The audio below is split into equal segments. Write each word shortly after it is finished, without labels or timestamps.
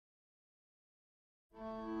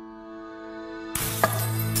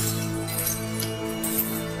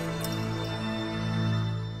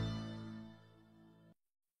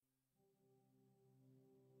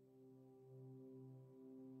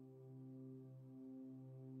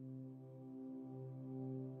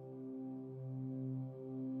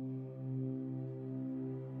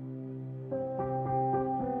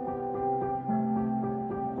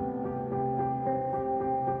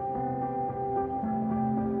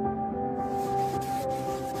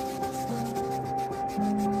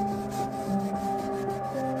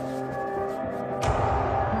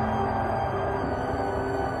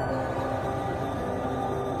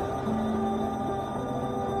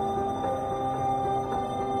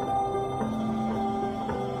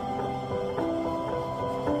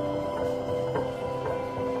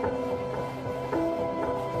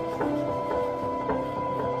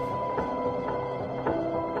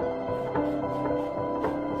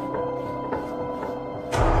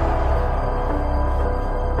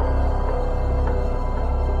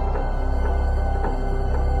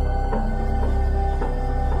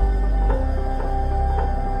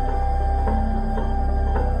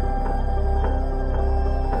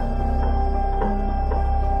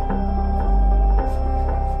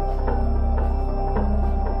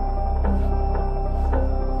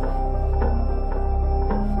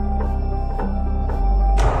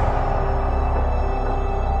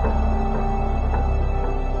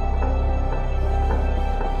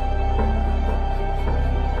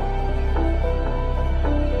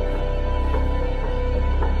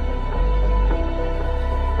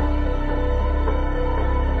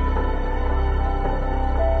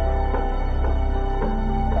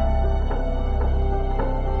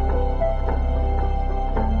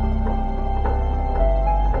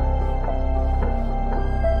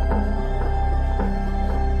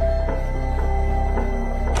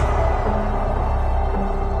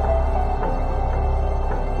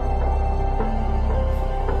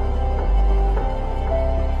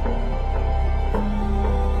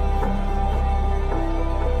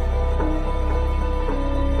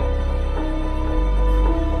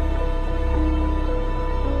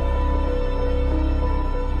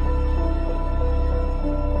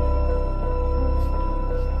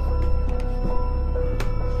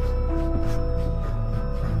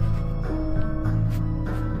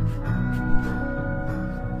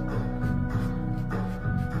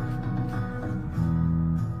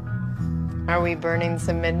Are we burning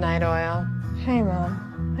some midnight oil? Hey,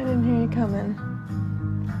 Mom. I didn't hear you coming.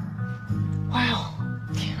 Wow.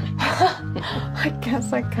 I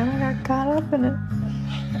guess I kind of got caught up in it.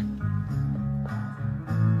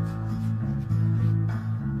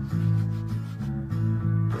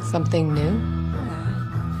 Something new? Yeah.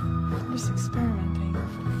 I'm just experimenting.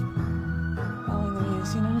 Following the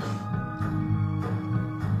muse, you know?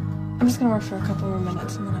 I'm just gonna work for a couple more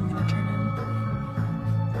minutes and then I'm gonna turn in.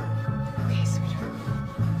 Okay, sweetheart.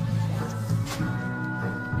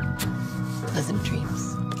 Pleasant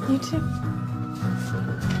dreams. You too.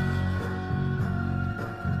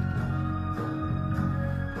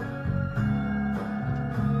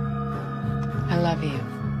 I love you.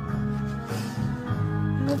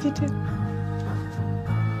 I love you too.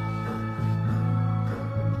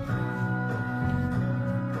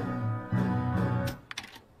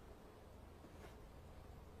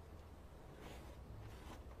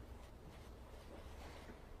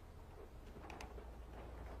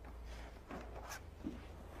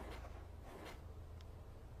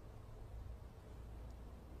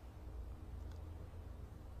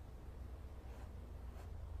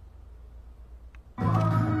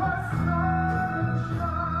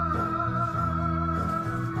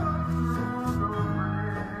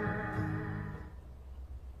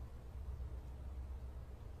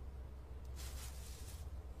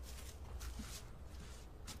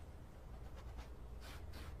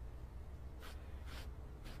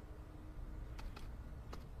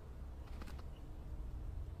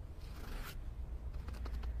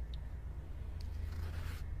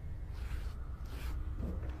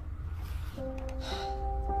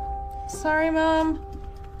 Sorry, Mom.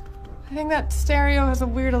 I think that stereo has a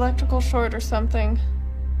weird electrical short or something.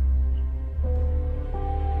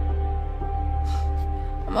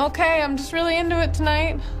 I'm okay, I'm just really into it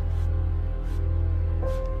tonight.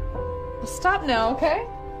 I'll stop now, okay?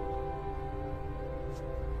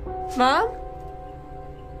 Mom?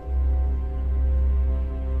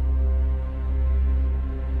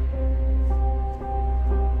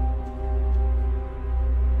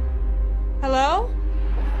 Hello?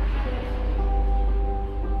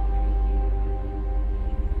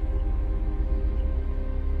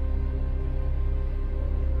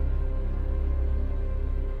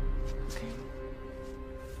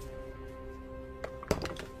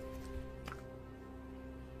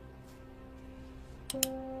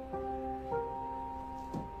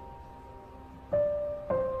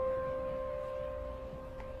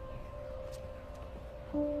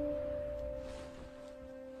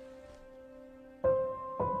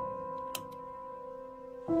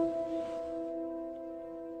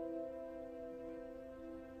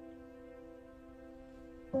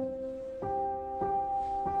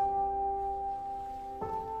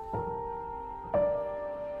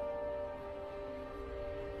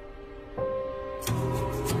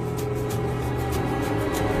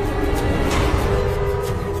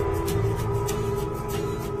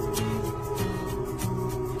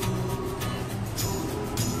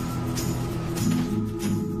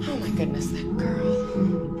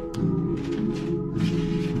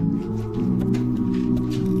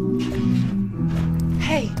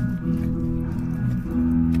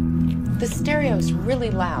 The stereo's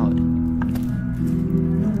really loud.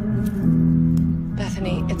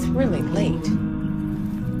 Bethany, it's really late.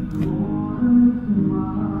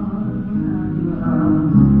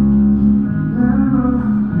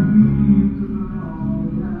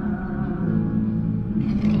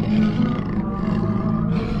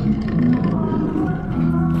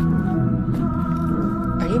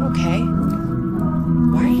 Are you okay?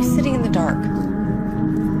 Why are you sitting in the dark?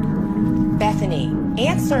 Bethany,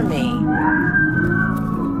 answer me.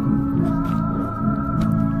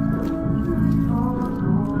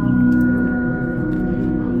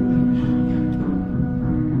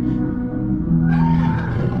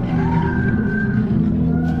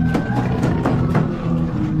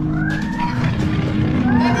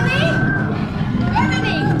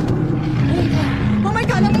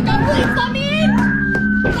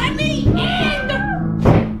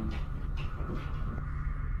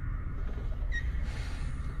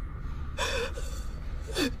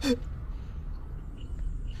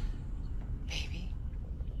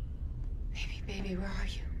 Baby, where are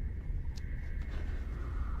you?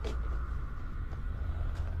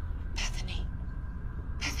 Bethany.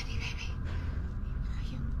 Bethany, baby. Where are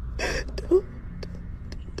you?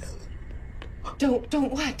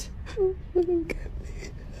 Don't what?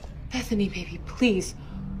 Bethany, baby, please.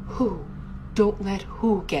 Who? Don't let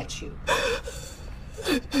who get you.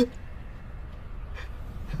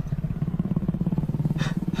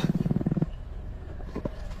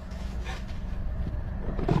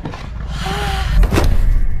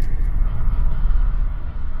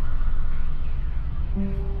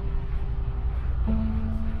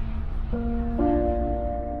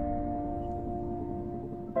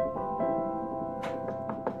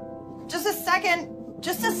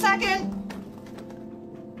 Just a second.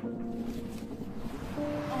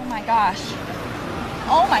 Oh my gosh.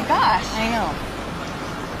 Oh my gosh. I know.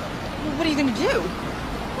 What are you gonna do?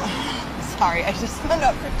 Sorry, I just found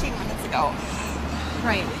out 15 minutes ago.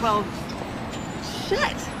 Right, well,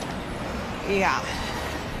 shit. Yeah.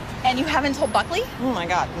 And you haven't told Buckley? Oh my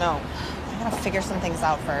God, no. I gotta figure some things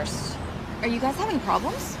out first. Are you guys having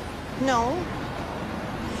problems? No.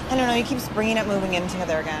 I don't know, he keeps bringing up moving in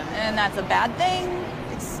together again. And that's a bad thing?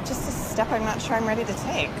 It's just a step I'm not sure I'm ready to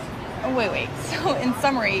take. Oh, wait. So, in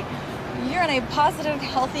summary, you're in a positive,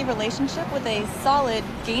 healthy relationship with a solid,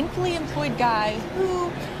 gainfully employed guy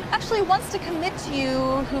who actually wants to commit to you,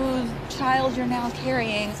 whose child you're now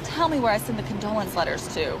carrying. Tell me where I send the condolence letters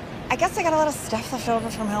to. I guess I got a lot of stuff left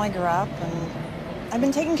over from how I grew up, and I've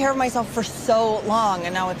been taking care of myself for so long,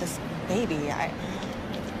 and now with this baby, I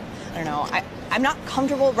don't know. I'm not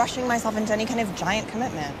comfortable rushing myself into any kind of giant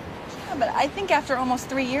commitment. Yeah, but I think after almost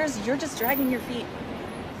 3 years, you're just dragging your feet.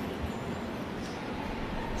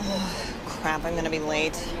 Crap, I'm gonna be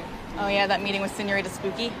late. Oh yeah, that meeting with Senorita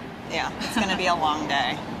Spooky? Yeah, it's gonna be a long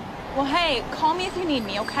day. Well, hey, call me if you need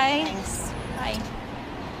me, okay? Thanks. Bye.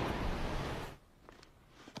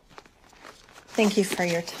 Thank you for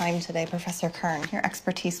your time today, Professor Kern. Your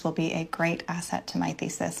expertise will be a great asset to my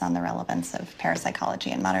thesis on the relevance of parapsychology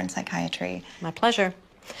in modern psychiatry. My pleasure.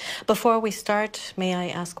 Before we start, may I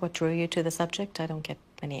ask what drew you to the subject? I don't get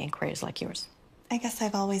many inquiries like yours. I guess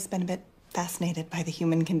I've always been a bit fascinated by the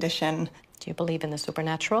human condition. Do you believe in the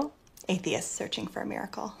supernatural? Atheists searching for a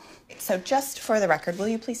miracle. So just for the record, will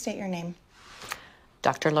you please state your name?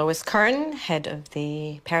 Dr. Lois Kern, head of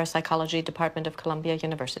the Parapsychology Department of Columbia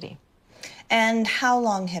University. And how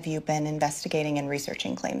long have you been investigating and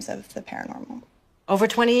researching claims of the paranormal? Over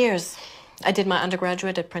 20 years. I did my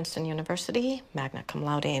undergraduate at Princeton University, magna cum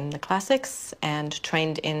laude in the classics, and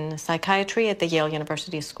trained in psychiatry at the Yale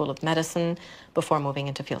University School of Medicine before moving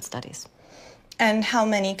into field studies. And how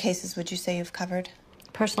many cases would you say you've covered?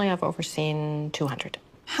 Personally, I've overseen 200.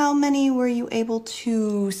 How many were you able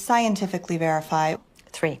to scientifically verify?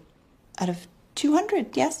 3. Out of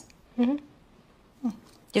 200, yes? Mm-hmm.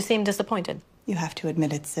 You seem disappointed. You have to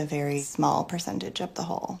admit it's a very small percentage of the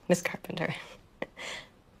whole. Miss Carpenter.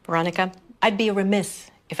 Veronica, I'd be remiss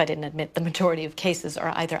if I didn't admit the majority of cases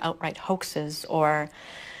are either outright hoaxes or,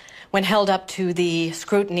 when held up to the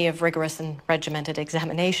scrutiny of rigorous and regimented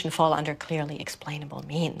examination, fall under clearly explainable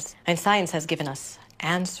means. And science has given us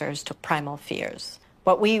answers to primal fears.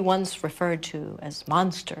 What we once referred to as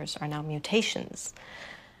monsters are now mutations.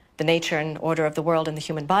 The nature and order of the world and the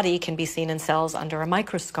human body can be seen in cells under a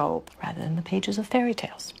microscope rather than the pages of fairy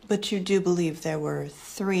tales. But you do believe there were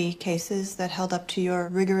 3 cases that held up to your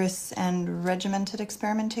rigorous and regimented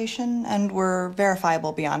experimentation and were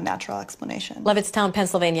verifiable beyond natural explanation? Levittstown,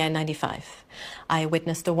 Pennsylvania in '95. I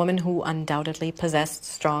witnessed a woman who undoubtedly possessed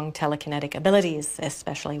strong telekinetic abilities,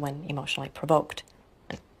 especially when emotionally provoked.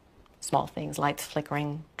 And small things, lights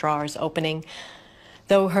flickering, drawers opening.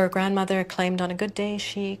 Though her grandmother claimed on a good day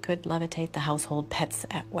she could levitate the household pets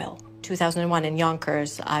at will. 2001 in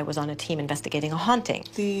Yonkers, I was on a team investigating a haunting.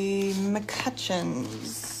 The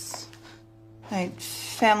McCutcheons. My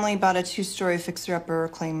family bought a two-story fixer-upper,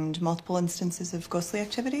 claimed multiple instances of ghostly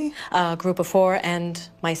activity. A group of 4 and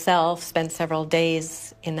myself spent several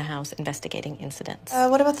days in the house investigating incidents.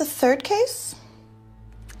 What about the third case?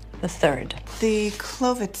 The third. The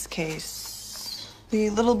Klovitz case.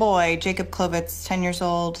 The little boy, Jacob Klovitz, 10 years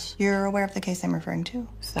old. You're aware of the case I'm referring to?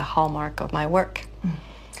 It's the hallmark of my work.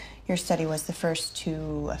 Your study was the first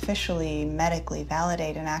to officially medically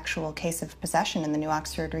validate an actual case of possession in the New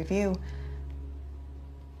Oxford Review.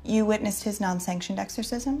 You witnessed his non-sanctioned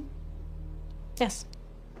exorcism? Yes.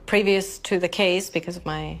 Previous to the case, because of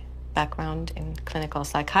my background in clinical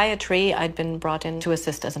psychiatry, I'd been brought in to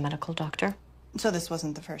assist as a medical doctor. So this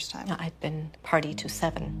wasn't the first time? I'd been party to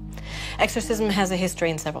 7. Exorcism has a history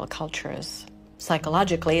in several cultures.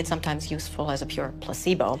 Psychologically, it's sometimes useful as a pure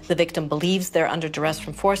placebo. The victim believes they're under duress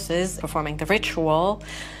from forces. Performing the ritual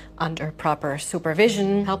under proper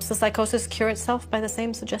supervision helps the psychosis cure itself by the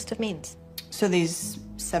same suggestive means. So these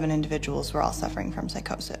 7 individuals were all suffering from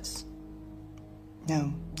psychosis?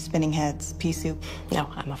 No spinning heads, pea soup? No,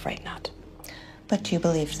 I'm afraid not. But you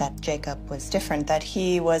believed that Jacob was different, that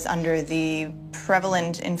he was under the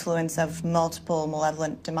prevalent influence of multiple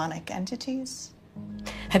malevolent demonic entities?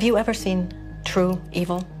 Have you ever seen True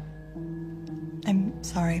Evil? I'm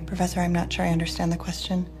sorry, Professor, I'm not sure I understand the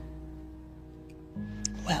question.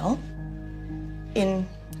 Well, in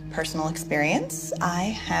personal experience, I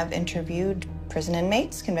have interviewed prison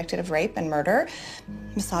inmates convicted of rape and murder,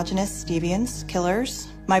 misogynists, deviants, killers.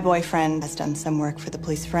 My boyfriend has done some work for the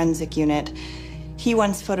police forensic unit. He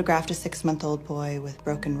once photographed a 6-month-old boy with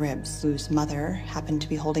broken ribs, whose mother happened to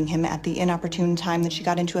be holding him at the inopportune time that she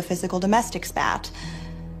got into a physical domestic spat.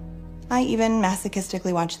 I even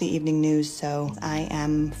masochistically watch the evening news, so I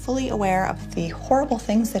am fully aware of the horrible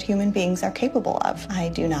things that human beings are capable of. I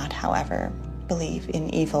do not, however, believe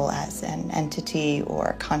in evil as an entity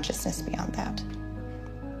or consciousness beyond that.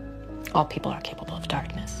 All people are capable of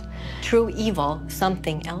darkness. True evil,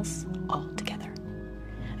 something else altogether.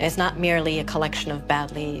 It's not merely a collection of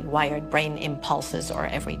badly wired brain impulses or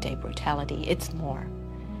everyday brutality. It's more.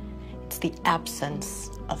 It's the absence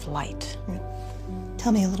of light.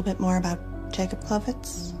 Tell me a little bit more about Jacob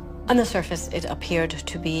Klovitz. On the surface, it appeared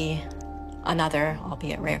to be another,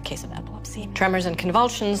 albeit rare, case of epilepsy. Tremors and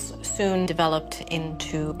convulsions soon developed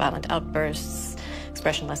into violent outbursts,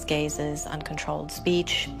 expressionless gazes, uncontrolled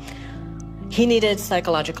speech. He needed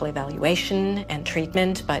psychological evaluation and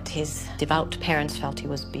treatment, but his devout parents felt he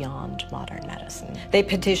was beyond modern medicine. They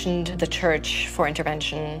petitioned the church for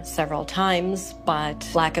intervention several times, but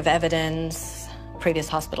lack of evidence, previous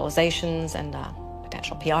hospitalizations, and a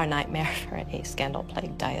potential PR nightmare for a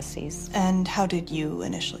scandal-plagued diocese. And how did you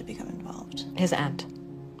initially become involved? His aunt,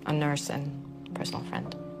 a nurse and personal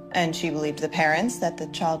friend. And she believed the parents that the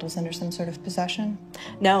child was under some sort of possession?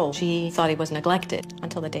 No, she thought he was neglected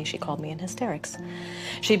until the day she called me in hysterics.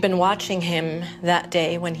 She'd been watching him that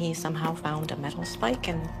day when he somehow found a metal spike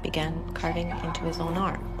and began carving into his own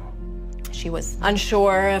arm. She was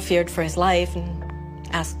unsure, feared for his life, and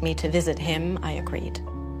asked me to visit him. I agreed.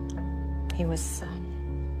 He was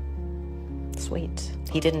sweet.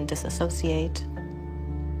 He didn't disassociate,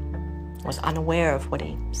 was unaware of what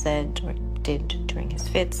he said or did during his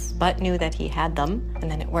fits, but knew that he had them, and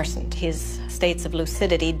then it worsened. His states of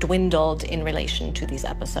lucidity dwindled in relation to these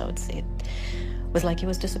episodes. It was like he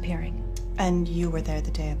was disappearing. And you were there the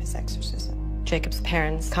day of his exorcism? Jacob's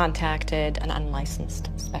parents contacted an unlicensed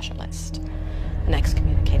specialist, an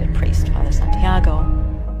excommunicated priest, Father Santiago.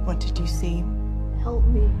 What did you see? Help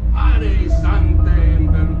me. I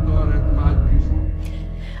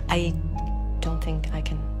don't think I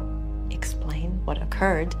can explain what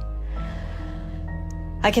occurred.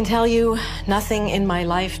 I can tell you nothing in my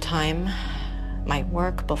lifetime, my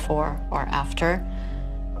work before or after,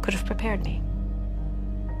 could have prepared me.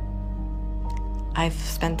 I've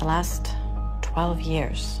spent the last 12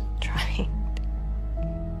 years trying.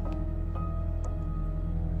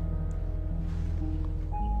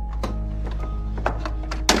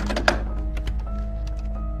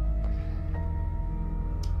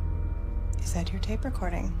 Is that your tape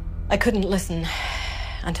recording? I couldn't listen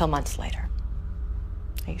until months later.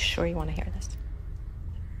 Are you sure you want to hear this?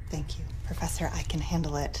 Thank you, Professor. I can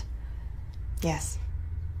handle it. Yes.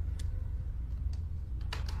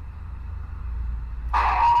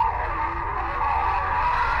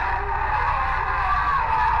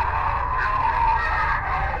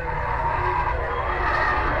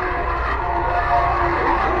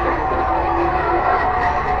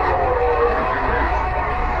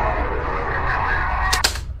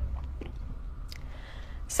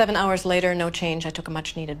 7 hours later, no change. I took a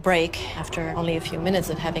much-needed break. After only a few minutes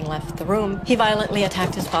of having left the room, he violently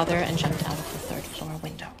attacked his father and jumped out of the third-floor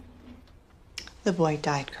window. The boy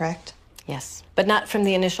died, correct? Yes, but not from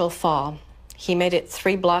the initial fall. He made it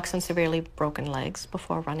 3 blocks on severely broken legs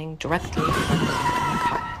before running directly into a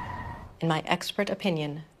car. In my expert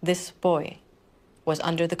opinion, this boy was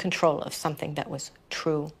under the control of something that was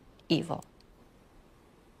true evil.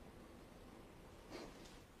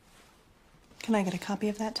 Can I get a copy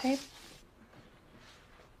of that tape?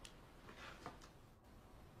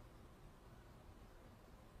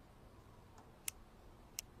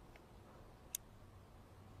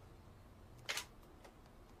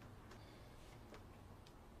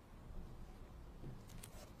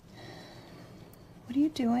 What are you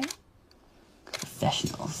doing?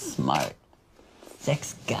 Professional, smart,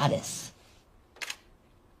 sex goddess.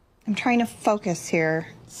 I'm trying to focus here.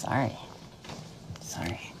 Sorry.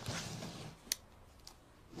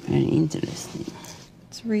 Very interesting.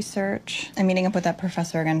 It's research. I'm meeting up with that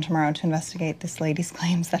professor again tomorrow to investigate this lady's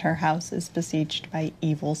claims that her house is besieged by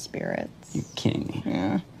evil spirits. You're kidding me.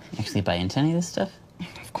 Yeah. You actually buy into any of this stuff?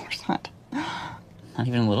 Of course not. Not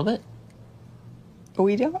even a little bit?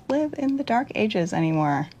 We don't live in the Dark Ages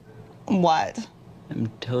anymore. What?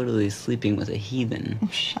 I'm totally sleeping with a heathen. Oh,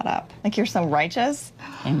 shut up. Like you're so righteous?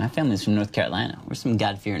 Hey, my family's from North Carolina. We're some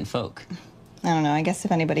God-fearing folk. I don't know. I guess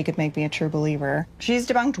if anybody could make me a true believer. She's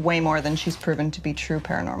debunked way more than she's proven to be true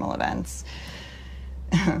paranormal events.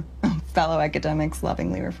 Fellow academics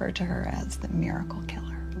lovingly refer to her as the miracle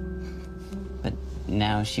killer. But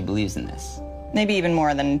now she believes in this. Maybe even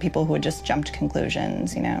more than people who had just jumped to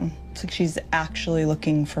conclusions, you know? It's like she's actually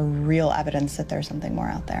looking for real evidence that there's something more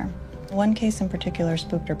out there. One case in particular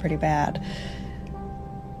spooked her pretty bad.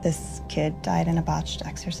 This kid died in a botched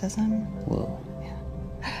exorcism. Whoa. Yeah.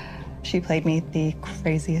 She played me the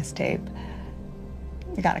craziest tape.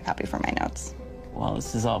 I got a copy for my notes. Well,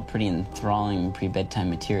 this is all pretty enthralling pre-bedtime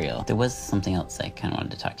material. There was something else I kind of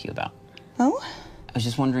wanted to talk to you about. Oh? I was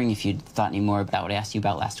just wondering if you'd thought any more about what I asked you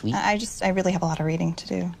about last week. I really have a lot of reading to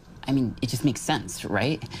do. I mean, it just makes sense,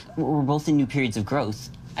 right? We're both in new periods of growth.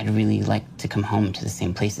 I'd really like to come home to the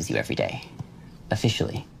same place as you every day.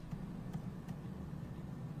 Officially.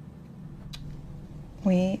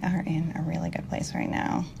 We are in a really good place right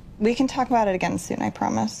now. We can talk about it again soon, I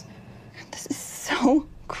promise. This is so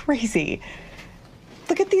crazy.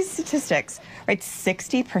 Look at these statistics, right?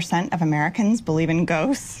 60% of Americans believe in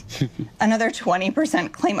ghosts. Another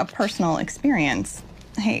 20% claim a personal experience.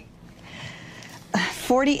 Hey,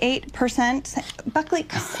 48%. Buckley,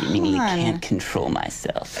 come I seemingly on. can't control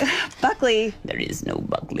myself. Buckley. There is no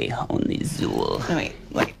Buckley, only Zool. No,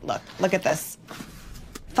 wait, look at this.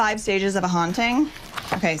 5 stages of a haunting.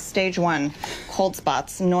 Okay, stage 1, cold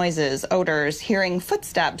spots, noises, odors, hearing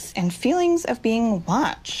footsteps, and feelings of being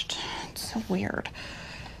watched. It's so weird.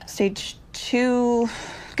 Stage 2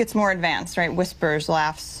 gets more advanced, right? Whispers,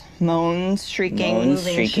 laughs, moans, shrieking,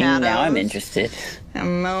 moving shrieking. shadows. Now I'm interested.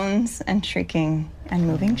 And moans and shrieking and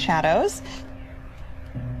moving shadows.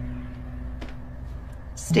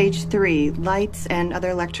 Stage 3, lights and other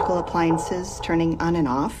electrical appliances turning on and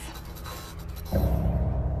off.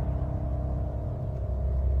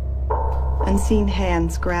 Unseen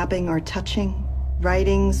hands grabbing or touching,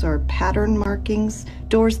 writings or pattern markings,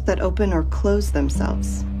 doors that open or close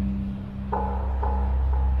themselves.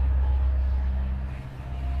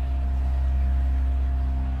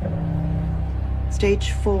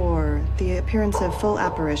 Stage 4, the appearance of full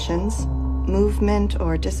apparitions, movement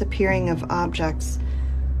or disappearing of objects,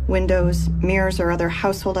 windows, mirrors, or other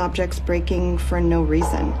household objects breaking for no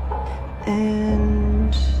reason.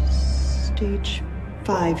 And stage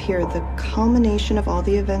 5 here, the culmination of all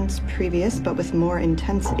the events previous, but with more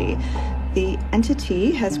intensity. The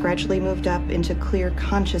entity has gradually moved up into clear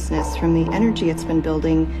consciousness from the energy it's been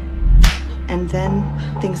building, and then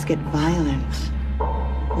things get violent.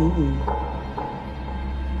 Ooh.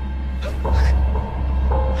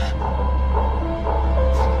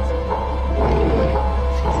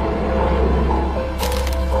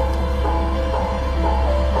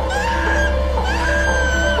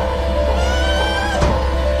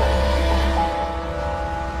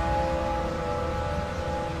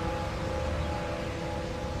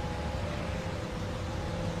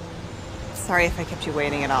 Sorry if I kept you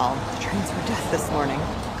waiting at all. The trains were death this morning.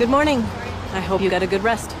 Good morning. I hope you got a good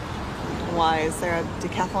rest. Why? Is there a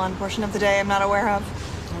decathlon portion of the day I'm not aware of?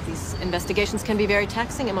 Well, these investigations can be very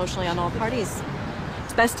taxing emotionally on all parties.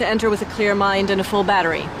 It's best to enter with a clear mind and a full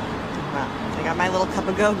battery. Well, I got my little cup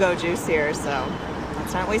of go-go juice here, so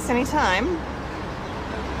let's not waste any time.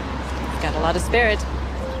 You've got a lot of spirit.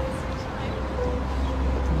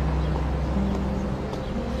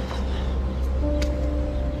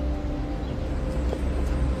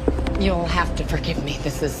 You'll have to forgive me.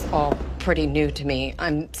 This is all pretty new to me.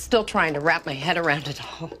 I'm still trying to wrap my head around it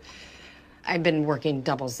all. I've been working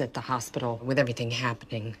doubles at the hospital with everything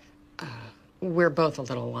happening. We're both a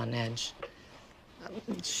little on edge.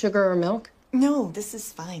 Sugar or milk? No, this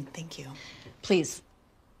is fine, thank you. Please,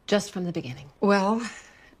 just from the beginning. Well,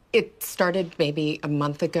 it started maybe a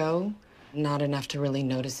month ago. Not enough to really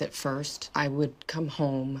notice at first. I would come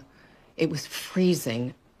home. It was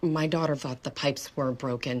freezing. My daughter thought the pipes were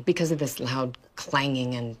broken because of this loud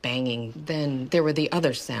clanging and banging. Then there were the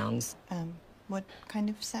other sounds. What kind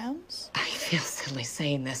of sounds? I feel silly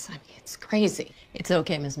saying this. I mean, it's crazy. It's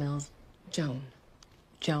okay, Ms. Mills.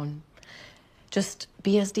 Joan, just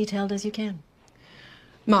be as detailed as you can.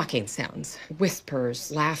 Mocking sounds, whispers,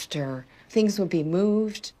 laughter. Things would be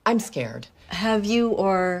moved. I'm scared. Have you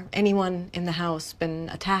or anyone in the house been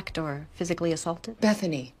attacked or physically assaulted?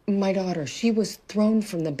 Bethany, my daughter, she was thrown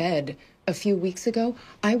from the bed a few weeks ago.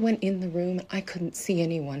 I went in the room. I couldn't see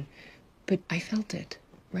anyone, but I felt it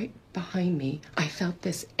right behind me. I felt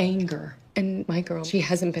this anger. And my girl, she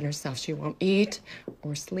hasn't been herself. She won't eat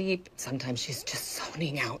or sleep. Sometimes she's just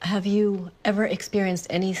zoning out. Have you ever experienced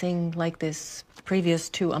anything like this previous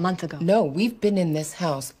to a month ago? No, we've been in this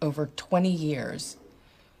house over 20 years.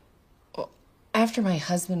 After my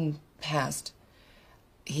husband passed,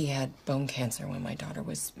 he had bone cancer when my daughter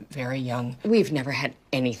was very young. We've never had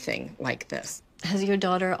anything like this. Has your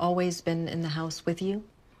daughter always been in the house with you?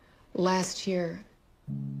 Last year,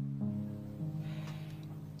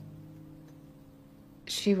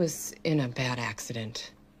 she was in a bad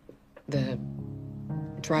accident. The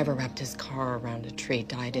driver wrapped his car around a tree,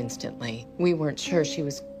 died instantly. We weren't sure she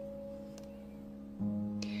was...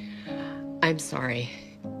 I'm sorry.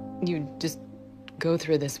 You just go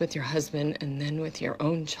through this with your husband and then with your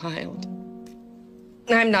own child.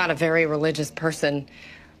 I'm not a very religious person,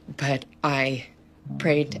 but I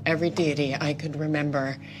prayed to every deity I could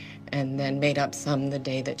remember and then made up some the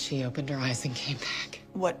day that she opened her eyes and came back.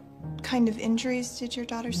 What kind of injuries did your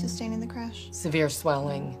daughter sustain in the crash? Severe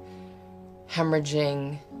swelling,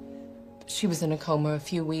 hemorrhaging. She was in a coma a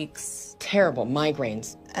few weeks. Terrible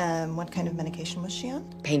migraines. What kind of medication was she on?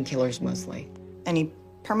 Painkillers mostly. Any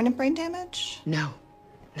permanent brain damage? No,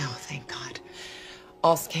 thank God.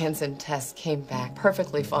 All scans and tests came back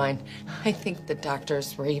perfectly fine. I think the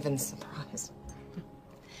doctors were even surprised.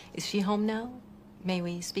 Is she home now? May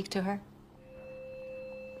we speak to her?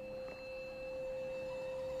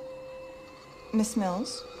 Miss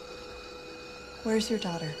Mills, where's your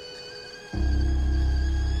daughter?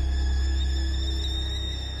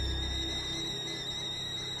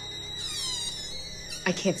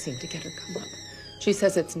 I can't seem to get her to come up. She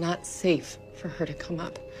says it's not safe for her to come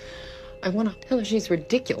up. I want to tell her she's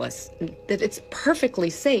ridiculous, that it's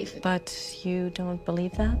perfectly safe. But you don't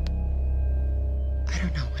believe that? I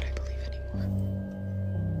don't know what I believe anymore.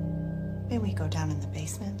 May we go down in the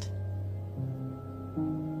basement?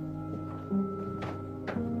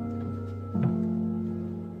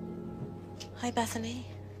 Hi, Bethany.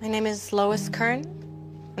 My name is Lois Kern,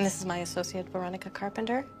 and this is my associate, Veronica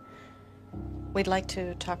Carpenter. We'd like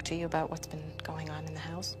to talk to you about what's been going on in the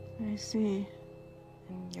house. I see.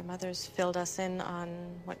 And your mother's filled us in on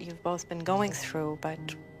what you've both been going through, but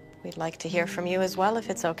we'd like to hear from you as well, if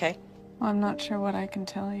it's okay. Well, I'm not sure what I can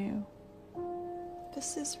tell you.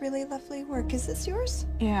 This is really lovely work. Is this yours?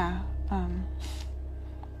 Yeah, I'm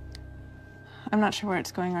not sure where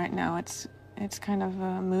it's going right now. It's kind of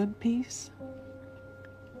a mood piece.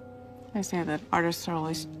 I say that artists are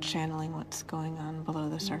always channeling what's going on below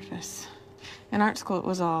the surface. In art school, it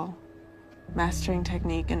was all mastering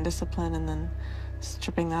technique and discipline and then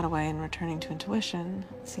stripping that away and returning to intuition.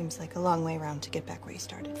 Seems like a long way around to get back where you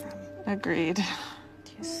started from. Agreed.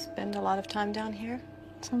 Do you spend a lot of time down here?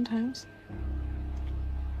 Sometimes.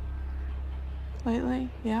 Lately,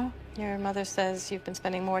 yeah. Your mother says you've been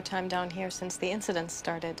spending more time down here since the incident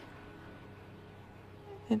started.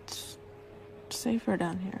 It's safer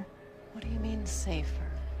down here. What do you mean, safer?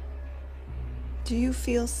 Do you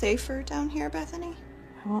feel safer down here, Bethany?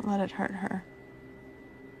 I won't let it hurt her.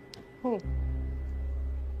 Who?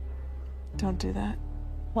 Don't do that.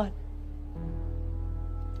 What?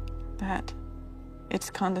 That. It's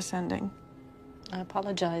condescending. I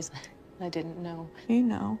apologize. I didn't know. You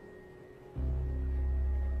know.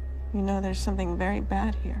 You know there's something very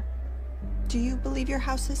bad here. Do you believe your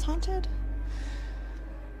house is haunted?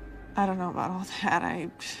 I don't know about all that.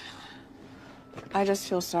 I just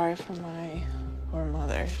feel sorry for my poor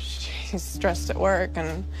mother. She's stressed at work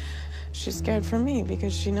and she's scared for me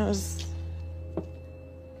because she knows...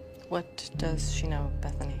 What does she know,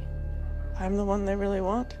 Bethany? I'm the one they really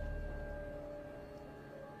want.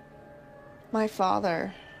 My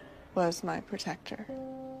father was my protector.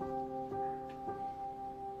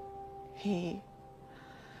 He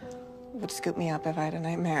would scoop me up if I had a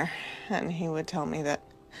nightmare, and he would tell me that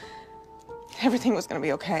everything was going to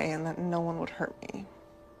be okay and that no one would hurt me.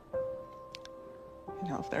 You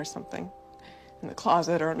know, if there's something in the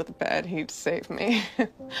closet or under the bed, he'd save me.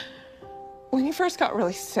 When he first got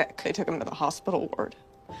really sick, they took him to the hospital ward.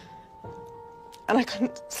 And I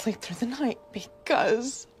couldn't sleep through the night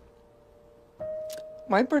because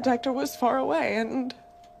my protector was far away and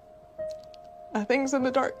things in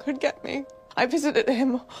the dark could get me. I visited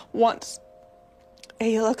him once.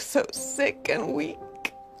 He looked so sick and weak.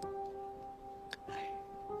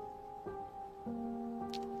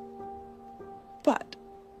 But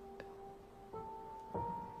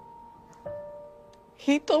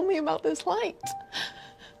he told me about this light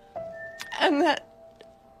and that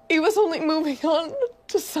he was only moving on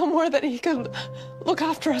to somewhere that he could look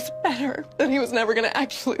after us better, that he was never going to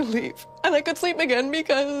actually leave. And I could sleep again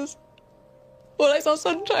because when I saw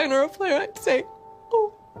sunshine or a flare, I'd say,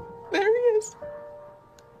 oh, there he is.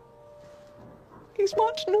 He's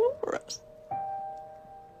watching over us.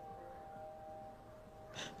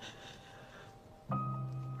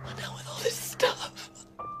 But now with all this stuff,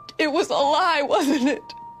 it was a lie, wasn't it?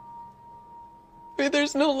 I mean,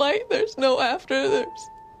 there's no light, there's no after,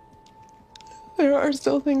 there are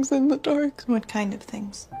still things in the dark. What kind of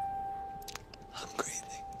things? Hungry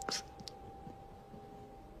things.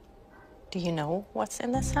 Do you know what's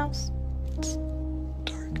in this house? It's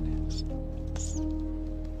darkness. It's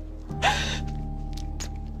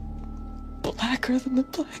blacker than the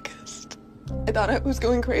blackest. I thought I was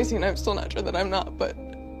going crazy, and I'm still not sure that I'm not, but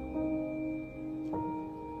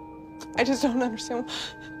I just don't understand.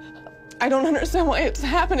 I don't understand why it's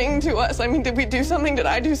happening to us. I mean, did we do something? Did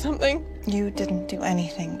I do something? You didn't do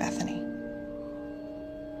anything, Bethany.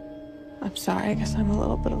 I'm sorry. I guess I'm a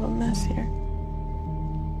little bit of a mess here.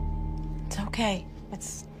 It's okay.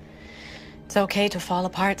 It's okay to fall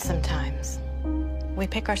apart sometimes. We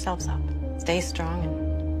pick ourselves up, stay strong.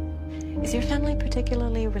 And is your family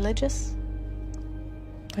particularly religious?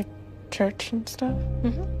 Like church and stuff?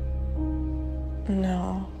 Mm-hmm.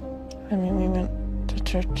 No. I mean, we went to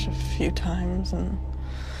church a few times, and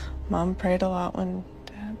Mom prayed a lot when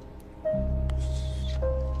Dad...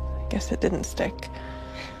 I guess it didn't stick.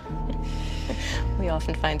 We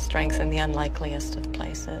often find strength in the unlikeliest of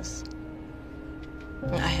places.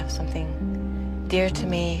 I have something dear to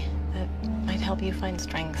me that might help you find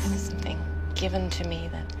strength, something given to me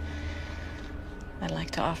that I'd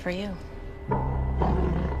like to offer you.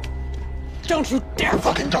 Don't you dare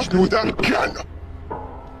fucking touch me with that again!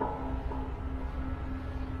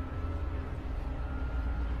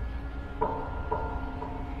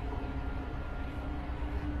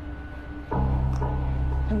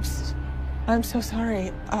 I'm so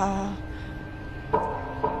sorry. I'm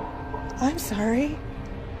sorry.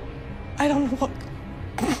 I don't know what...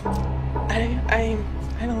 I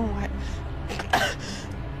don't know why.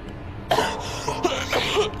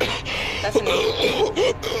 Bethany.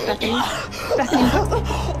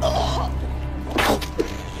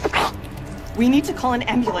 We need to call an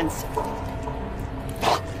ambulance.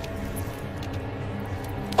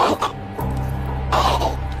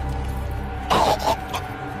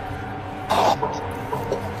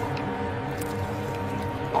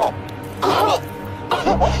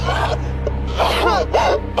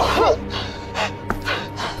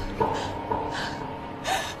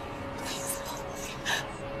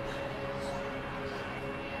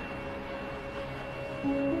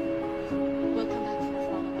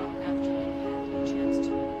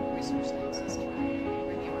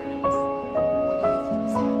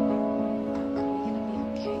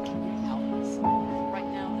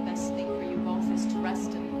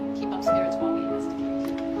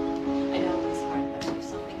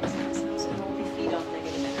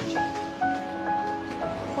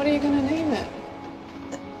 What are you gonna name it?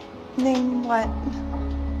 Name what?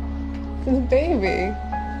 The baby.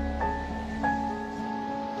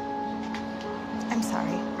 I'm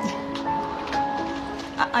sorry.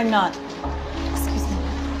 I'm not. Excuse me.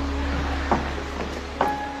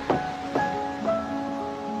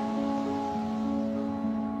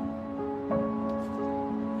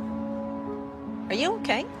 Are you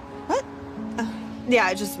okay? What? Yeah,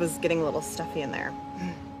 I just was getting a little stuffy in there.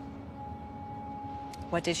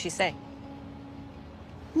 What did she say?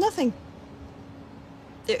 Nothing.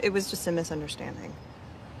 It was just a misunderstanding.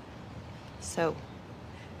 So,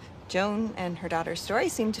 Joan and her daughter's story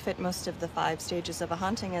seem to fit most of the 5 stages of a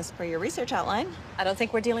haunting as per your research outline. I don't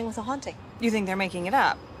think we're dealing with a haunting. You think they're making it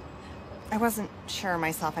up? I wasn't sure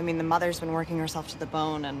myself. I mean, the mother's been working herself to the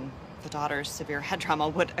bone, and the daughter's severe head trauma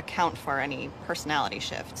would account for any personality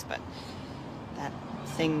shifts, but that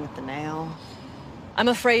thing with the nail... I'm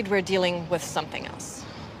afraid we're dealing with something else.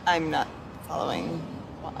 I'm not following.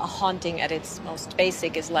 Well, a haunting at its most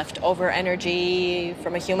basic is leftover energy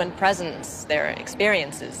from a human presence, their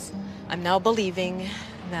experiences. I'm now believing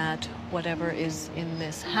that whatever is in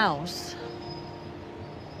this house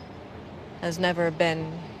has never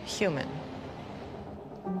been human.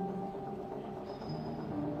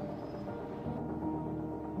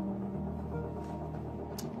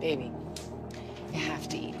 Baby, you have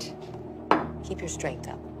to eat. Keep your strength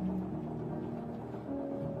up.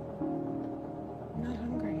 I'm not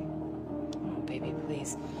hungry. Oh, baby,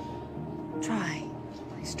 please. Try.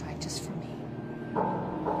 Please try just for me.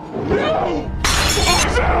 No! I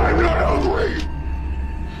said I'm not hungry!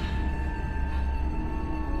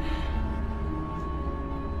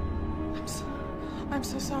 I'm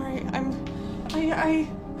so sorry. I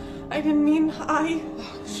didn't mean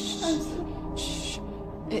Shh.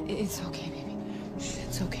 It's okay, baby. Shh,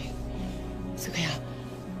 it's okay. It's okay.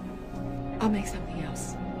 I'll make something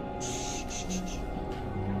else. Shh.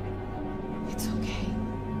 It's okay.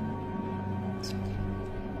 It's okay.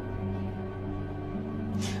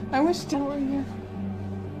 I wish Dad were here.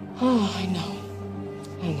 Oh, I know.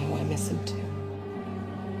 I miss him too.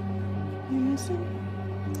 You miss him?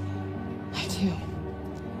 I do.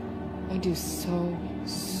 I do so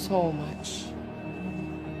much.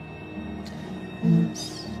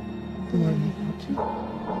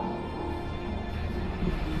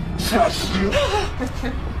 Sit still.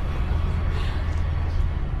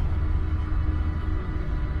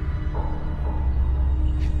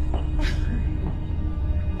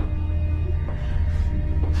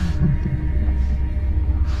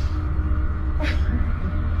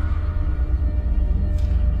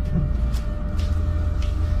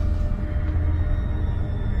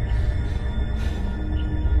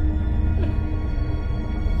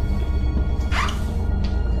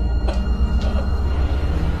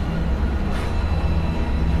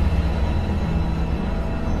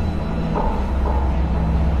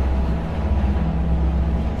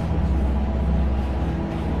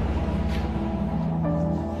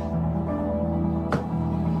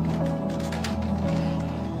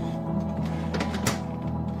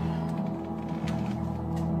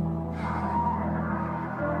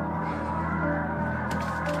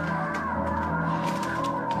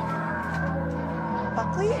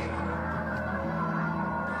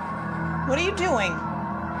 What are you doing?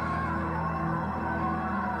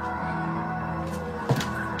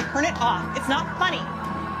 Turn it off. It's not funny.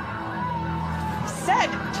 I said,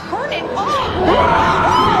 turn it off!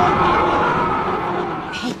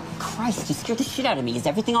 Hey, Christ, you scared the shit out of me. Is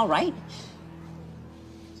everything all right?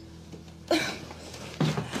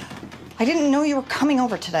 I didn't know you were coming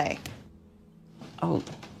over today. Oh,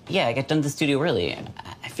 yeah, I got done to the studio early.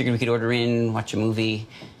 I figured we could order in, watch a movie.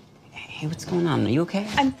 Hey, what's going on? Are you okay?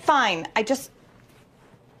 I'm fine.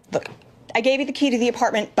 Look, I gave you the key to the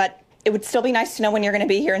apartment, but it would still be nice to know when you're going to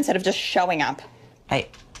be here instead of just showing up.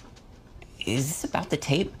 Is this about the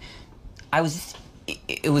tape?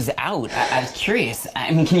 It was out. I was curious.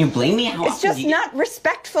 I mean, can you blame me? It's just not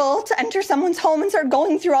respectful to enter someone's home and start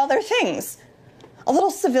going through all their things. A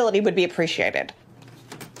little civility would be appreciated.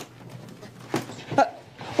 But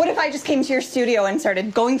what if I just came to your studio and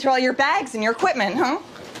started going through all your bags and your equipment, huh?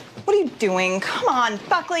 What are you doing? Come on,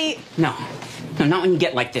 Buckley. No, not when you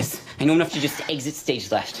get like this. I know enough to just exit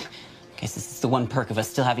stage left. Guess this is the one perk of us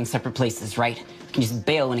still having separate places, right? We can just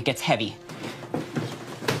bail when it gets heavy.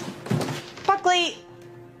 Buckley.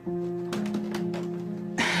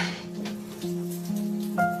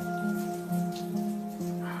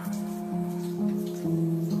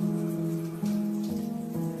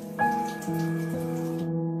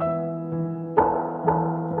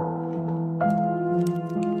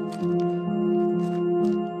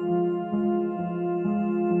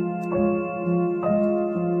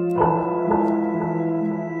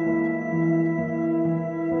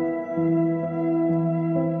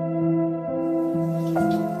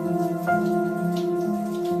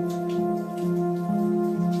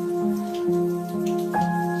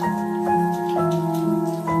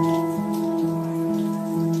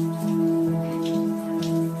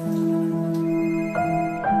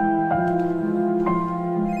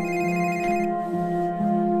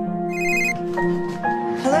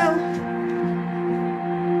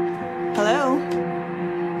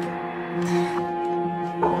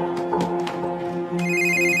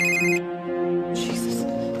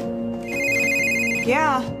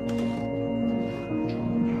 Yeah.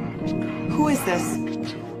 Who is this?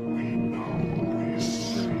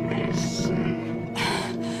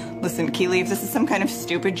 Listen, Keely, if this is some kind of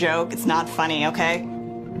stupid joke, it's not funny, okay?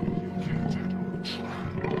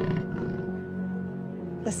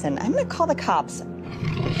 Listen, I'm gonna call the cops.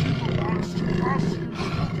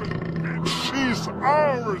 She's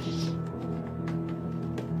ours!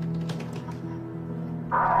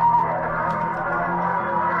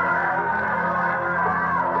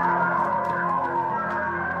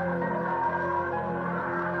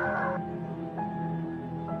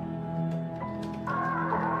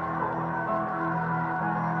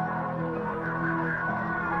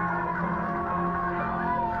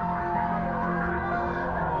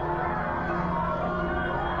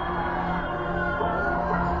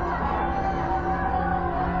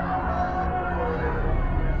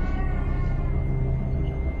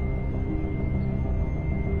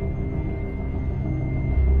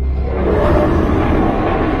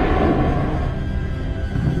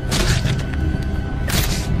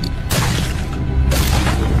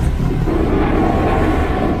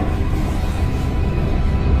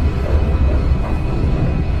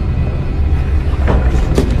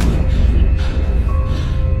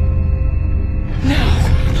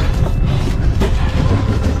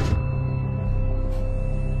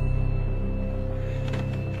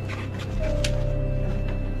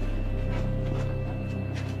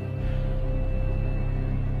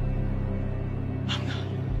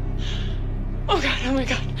 Oh my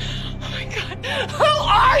God. Oh my God. Who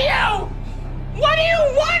are you? What do you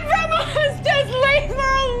want from us? Just leave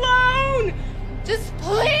her alone. Just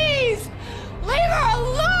please, leave her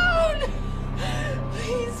alone.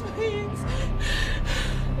 Please, please.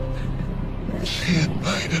 She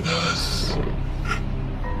invited us.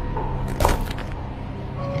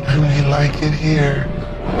 And we like it here.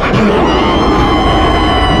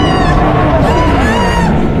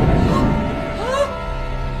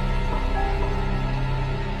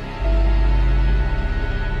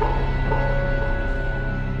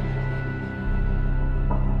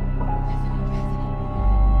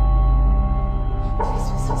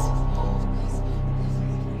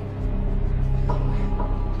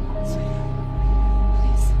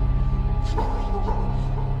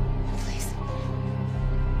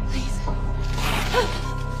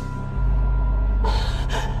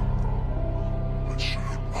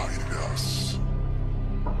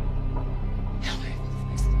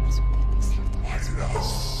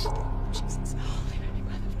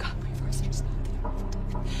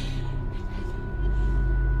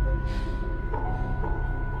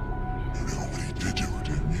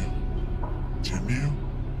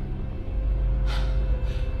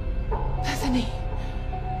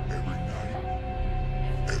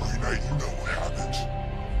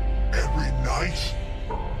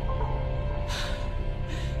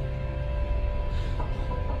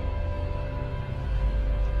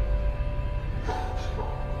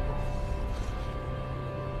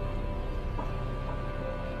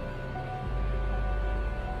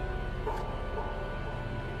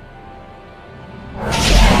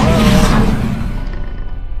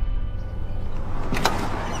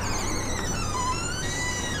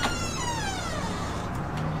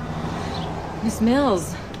 Miss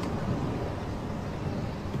Mills.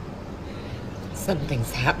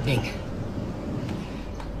 Something's happening.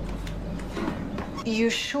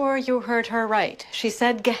 You sure you heard her right? She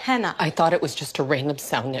said Gehenna. I thought it was just a random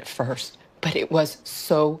sound at first, but it was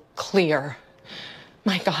so clear.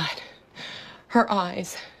 My God, her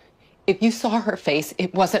eyes. If you saw her face,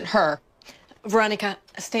 it wasn't her. Veronica,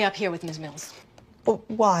 stay up here with Ms. Mills.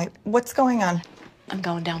 Why? What's going on? I'm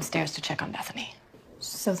going downstairs to check on Bethany.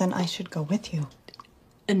 So then I should go with you.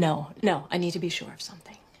 No, I need to be sure of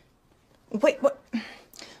something. Wait, what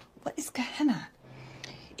is Gehenna?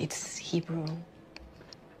 It's Hebrew.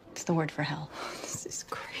 It's the word for hell. This is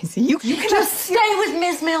crazy. You can just stay with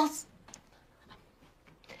Ms. Mills.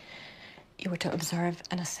 You were to observe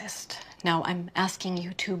and assist. Now I'm asking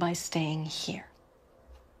you to by staying here.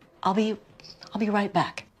 I'll be right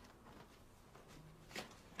back.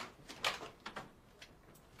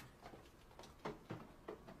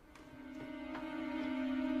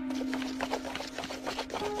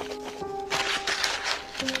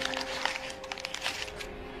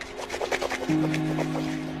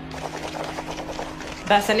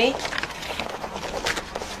 Bethany?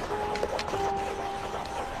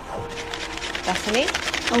 Bethany?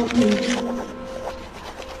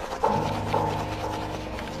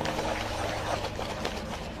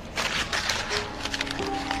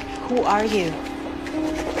 Who are you?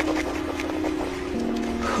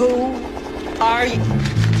 Who are you?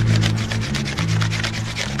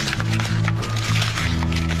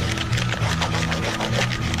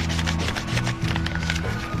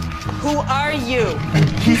 Who are you?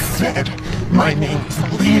 He said, my name's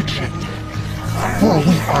Legion, for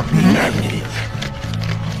we are many.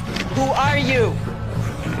 Who are you?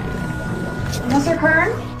 Mr.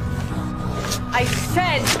 Kern? I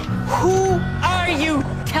said, who are you?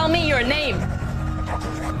 Tell me your name.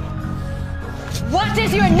 What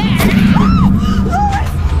is your name?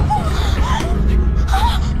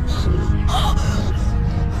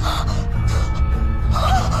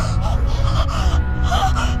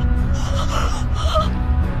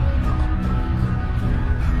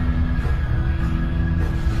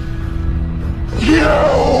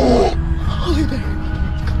 No!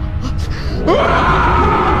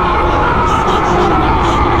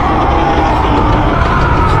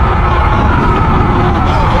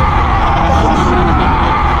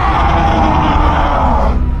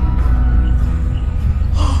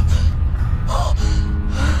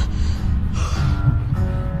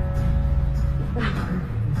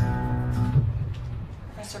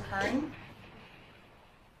 Mr. Kern?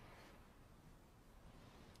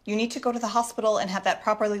 You need to go to the hospital and have that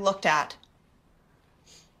properly looked at.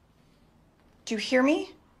 Do you hear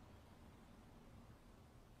me?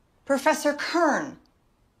 Professor Kern.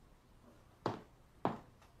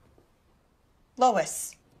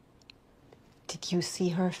 Lois. Did you see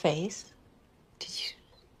her face? Did you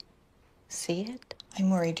see it? I'm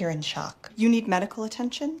worried you're in shock. You need medical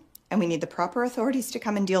attention, and we need the proper authorities to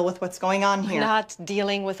come and deal with what's going on here. We're not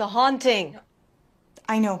dealing with a haunting.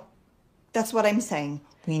 I know. That's what I'm saying.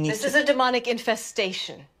 We need This is a demonic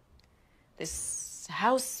infestation. This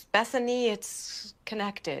house, Bethany, it's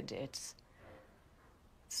connected. It's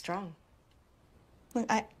strong. Look,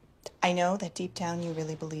 I know that deep down you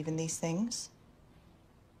really believe in these things.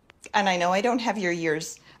 And I know I don't have your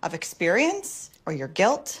years of experience or your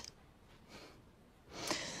guilt.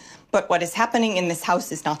 But what is happening in this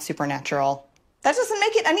house is not supernatural. That doesn't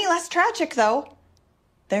make it any less tragic, though.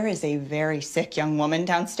 There is a very sick young woman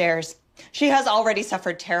downstairs. She has already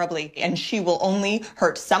suffered terribly, and she will only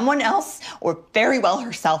hurt someone else or very well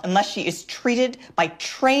herself unless she is treated by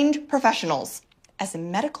trained professionals. As a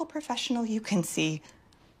medical professional, you can see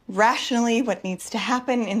rationally what needs to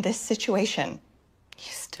happen in this situation.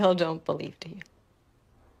 You still don't believe, do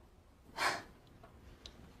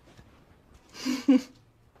you?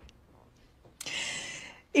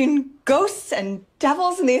 In ghosts and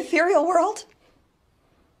devils in the ethereal world?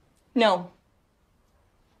 No.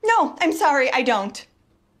 No, I'm sorry, I don't.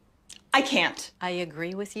 I can't. I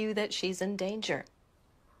agree with you that she's in danger.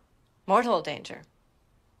 Mortal danger.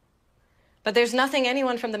 But there's nothing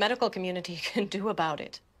anyone from the medical community can do about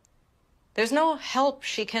it. There's no help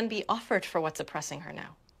she can be offered for what's oppressing her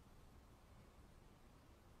now.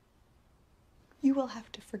 You will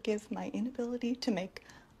have to forgive my inability to make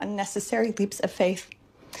unnecessary leaps of faith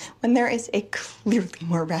when there is a clearly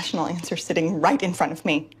more rational answer sitting right in front of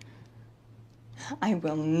me. I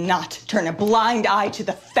will not turn a blind eye to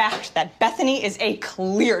the fact that Bethany is a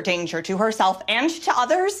clear danger to herself and to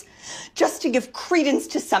others, just to give credence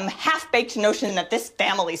to some half-baked notion that this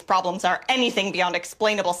family's problems are anything beyond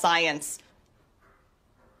explainable science.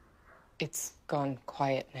 It's gone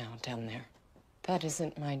quiet now down there. That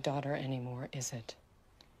isn't my daughter anymore, is it?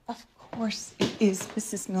 Of course it is,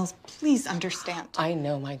 Mrs. Mills. Please understand. I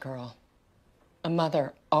know my girl. A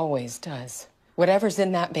mother always does. Whatever's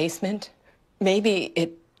in that basement, maybe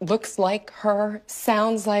it looks like her,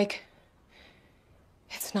 sounds like...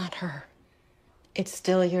 It's not her. It's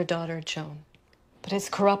still your daughter, Joan. But it's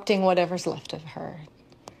corrupting whatever's left of her.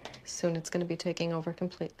 Soon it's going to be taking over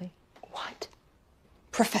completely. What?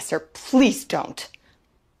 Professor, please don't.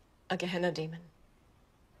 A Gehenna demon.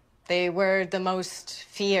 They were the most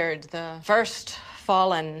feared, the first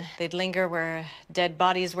fallen. They'd linger where dead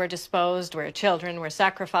bodies were disposed, where children were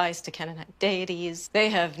sacrificed to Canaanite deities. They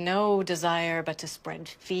have no desire but to spread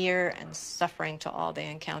fear and suffering to all they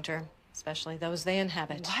encounter, especially those they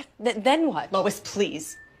inhabit. What? Then what? Lois,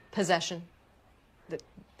 please. Possession.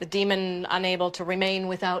 The demon, unable to remain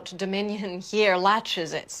without dominion here,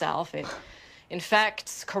 latches itself. It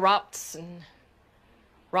infects, corrupts, and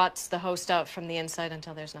rots the host out from the inside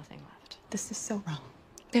until there's nothing left. This is so wrong.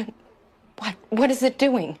 Then what is it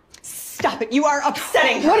doing? Stop it. You are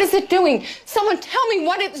upsetting her. What is it doing? Someone tell me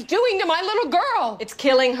what it's doing to my little girl. It's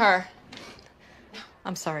killing her.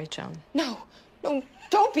 I'm sorry, Joan. No,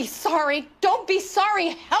 don't be sorry. Don't be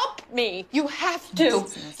sorry. Help me. You have to.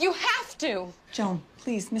 You have to. Joan,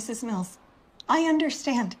 please, Mrs. Mills. I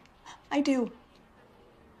understand. I do.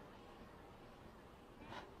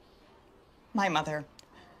 My mother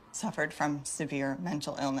suffered from severe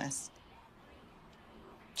mental illness.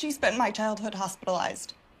 She spent my childhood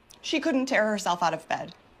hospitalized. She couldn't tear herself out of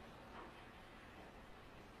bed.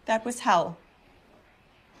 That was hell.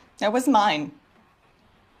 That was mine.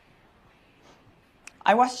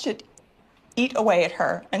 I watched it eat away at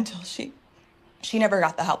her until she never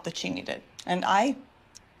got the help that she needed. And I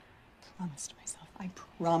promised myself, I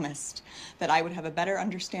promised that I would have a better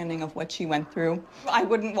understanding of what she went through. I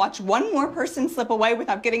wouldn't watch one more person slip away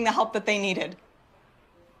without getting the help that they needed.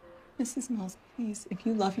 Mrs. Mills, please, if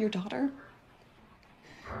you love your daughter,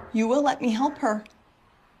 you will let me help her.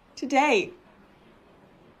 Today.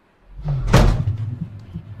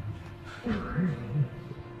 You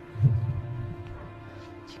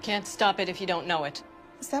can't stop it if you don't know it.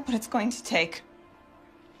 Is that what it's going to take?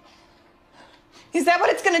 Is that what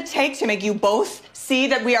it's going to take to make you both see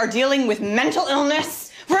that we are dealing with mental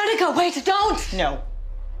illness? Veronica, wait, don't! No.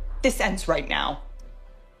 This ends right now.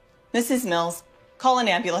 Mrs. Mills, call an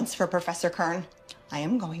ambulance for Professor Kern. I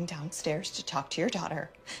am going downstairs to talk to your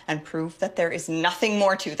daughter and prove that there is nothing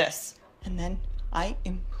more to this. And then I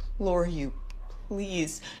implore you,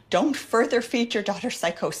 please don't further feed your daughter's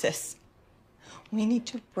psychosis. We need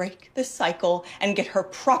to break the cycle and get her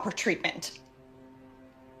proper treatment.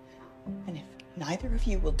 And if neither of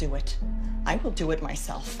you will do it, I will do it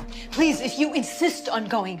myself. Please, if you insist on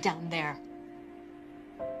going down there.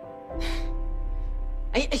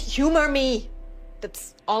 Humor me.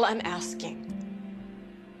 That's all I'm asking.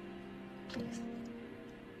 Please.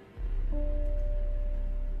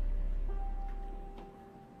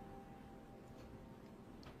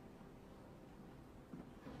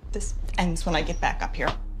 This ends when I get back up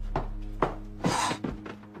here.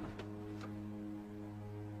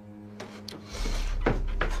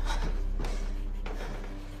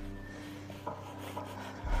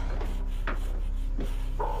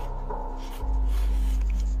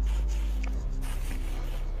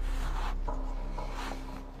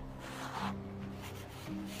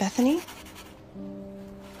 Bethany?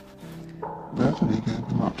 Bethany can't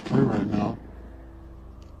come out to play right now.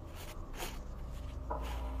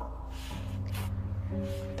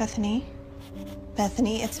 Bethany?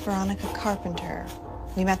 Bethany, it's Veronica Carpenter.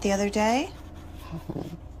 We met the other day? Oh,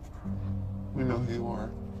 we know who you are.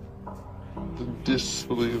 The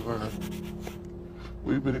disbeliever.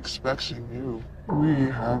 We've been expecting you. We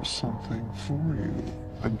have something for you.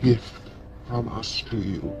 A gift from us to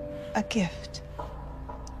you. A gift?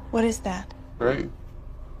 What is that? Right?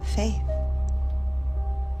 Faith.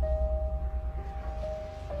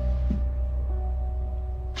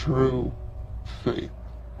 True faith.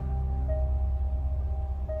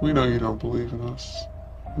 We know you don't believe in us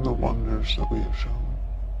and the wonders that we have shown.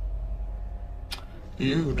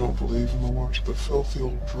 You don't believe in the watch of the filthy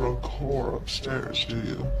old drug whore upstairs, do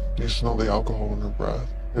you? You smell the alcohol in her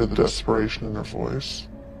breath, hear the desperation in her voice.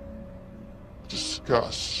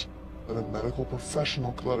 Disgust that a medical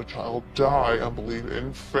professional could let a child die and believe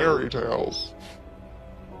in fairy tales.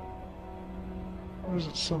 Or is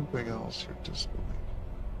it something else you're disbelieving?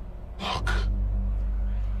 Look.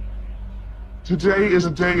 Today is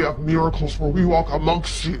a day of miracles where we walk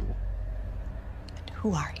amongst you. And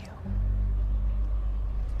who are you?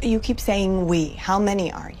 You keep saying we. How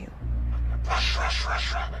many are you? Rush,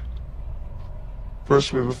 rabbit.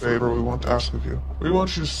 First, we have a favor we want to ask of you. We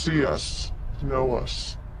want you to see us, know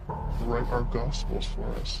us, write our gospels for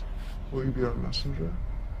us. Will you be our messenger?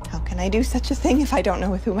 How can I do such a thing if I don't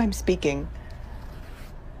know with whom I'm speaking?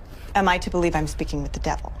 Am I to believe I'm speaking with the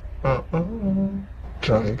devil?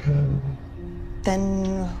 Try again.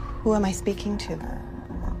 Then who am I speaking to?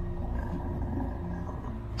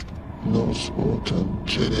 Nos votum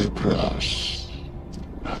tenebras.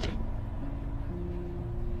 Nothing.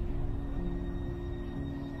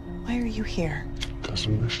 Why are you here? Because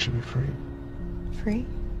we wish to be free. Free?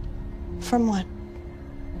 From what?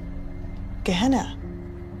 Gehenna?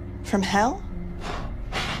 From hell?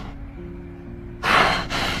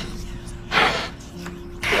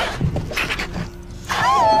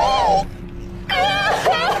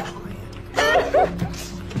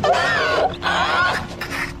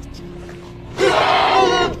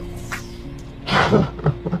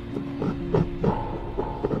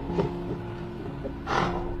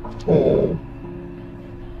 Oh.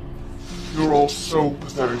 You're all so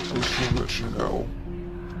pathetic to assume that you know.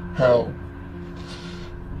 Hell.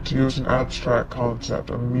 To use an abstract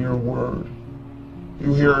concept, a mere word.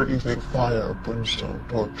 You hear it, you think fire, brimstone,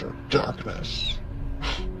 torture, darkness.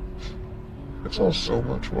 It's all so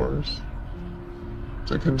much worse.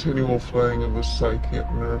 It's a continual flaying of the psyche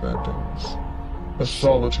at nerve endings. A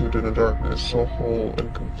solitude in a darkness so whole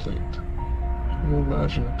and complete. Can you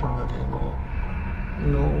imagine eternity alone?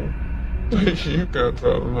 No. You can't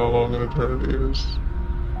fathom how long an eternity is.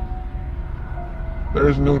 There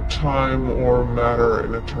is no time or matter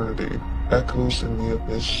in eternity. Echoes in the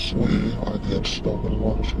abyss, we are the unspoken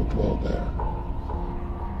ones who dwell there.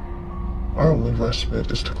 Our only respite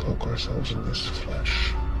is to cloak ourselves in this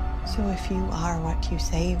flesh. So if you are what you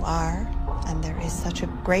say you are, and there is such a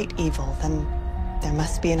great evil, then there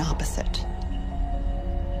must be an opposite.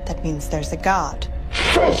 That means there's a god.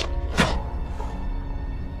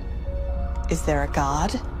 Is there a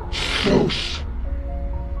god? Yes.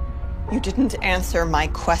 You didn't answer my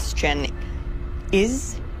question.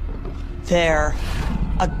 Is there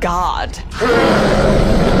a god?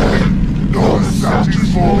 Non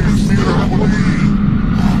satisfies miracoli.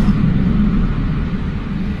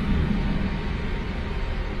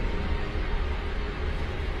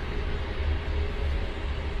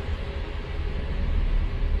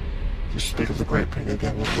 You speak of the great pain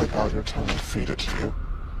again, we'll flick out your tongue and feed it to you.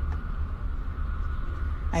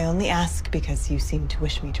 I only ask because you seem to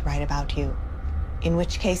wish me to write about you. In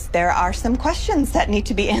which case, there are some questions that need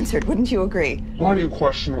to be answered, wouldn't you agree? Why do you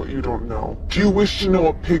question what you don't know? Do you wish to know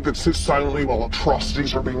a pig that sits silently while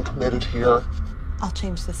atrocities are being committed here? I'll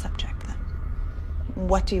change the subject then.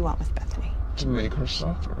 What do you want with Bethany? To make her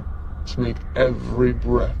suffer. To make every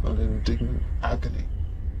breath an indignant agony.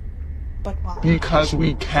 But why? Because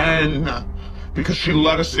we can. Because she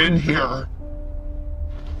let us in here.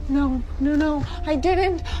 No, I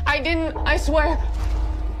didn't, I swear.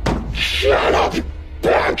 Shut up, you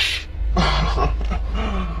bitch!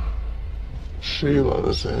 She let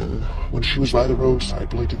us in when she was by the roadside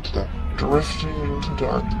bleeding to death, drifting into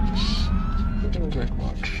darkness. It didn't take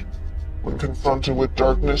much. When confronted with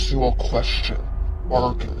darkness, you will question,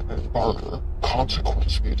 bargain, and barter.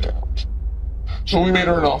 Consequence be damned. So we made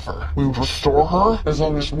her an offer. We would restore her as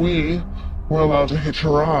long as we were allowed to hitch a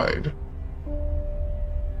ride.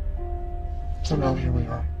 So now here we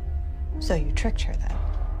are. So you tricked her then?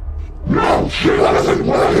 No! She let us in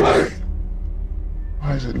willingly!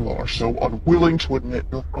 Why is it you all are so unwilling to admit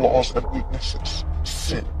your flaws and weaknesses,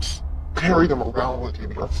 sins? Carry them around with you,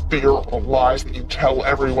 your fear or lies that you tell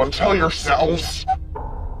everyone. Tell yourselves!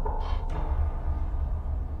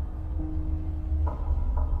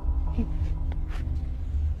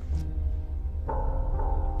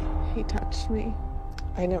 He touched me.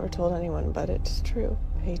 I never told anyone, but it's true.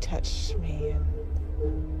 He touched me in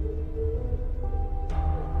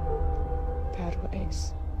bad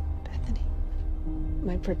ways. Bethany.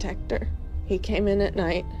 My protector. He came in at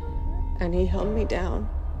night and he held me down.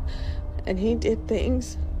 And he did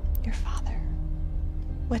things. Your father.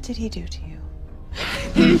 What did he do to you?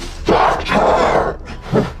 He fucked her!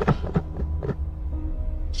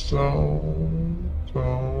 So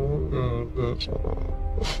good this one.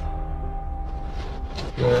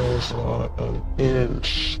 There was not an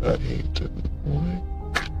inch that he didn't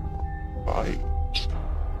lick, bite.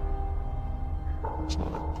 It's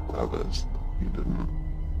not a crevice that he didn't.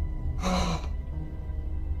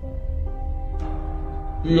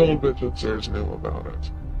 The old bitch upstairs knew about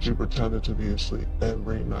it. She pretended to be asleep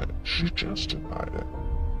every night. She justified it.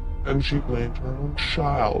 And she blamed her own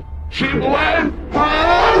child. She blamed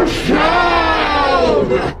her own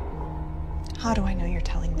child! How do I know you're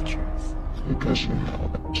telling the truth? Because you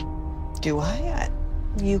know it. Do I?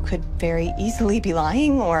 You could very easily be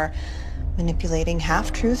lying or manipulating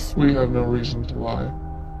half-truths. We have no reason to lie.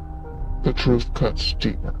 The truth cuts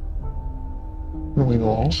deeper. And we know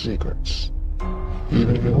all secrets.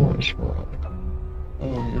 Even yours, Veronica.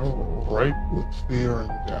 Oh, you're ripe with fear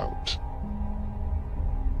and doubt.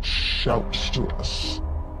 Shouts to us.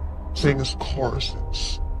 Sing us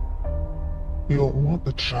choruses. You don't want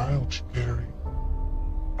the child you carry.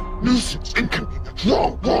 Nuisance, inconvenience,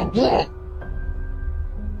 wrong!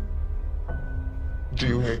 Do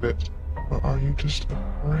you hate it? Or are you just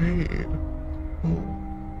afraid? Oh,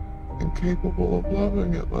 incapable of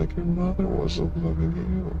loving it like your mother was of loving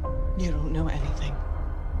you. You don't know anything.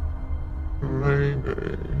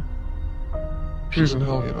 Maybe. She's in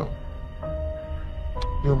hell, you know.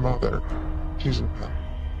 Your mother, she's in hell.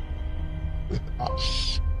 With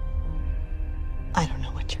us. I don't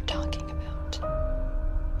know what you're talking about.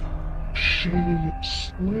 She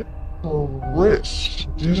slit her wrist,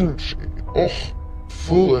 didn't she? Oh,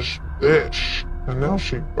 foolish bitch. And now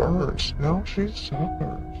she burns. Now she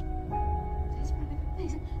suffers.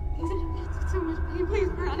 Please, Veronica, please. It's so much pain. Please,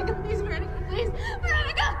 Veronica, please, Veronica, please.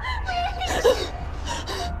 Veronica, please.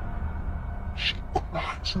 She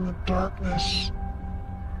cries in the darkness,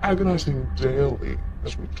 agonizing daily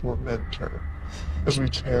as we torment her, as we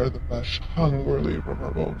tear the flesh hungrily from her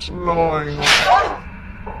bones, gnawing her.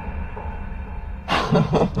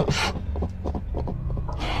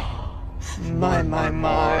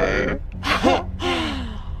 My.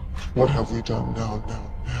 What have we done now?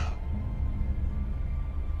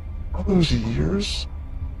 All those years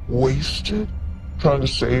wasted trying to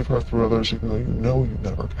save her through others even though you know you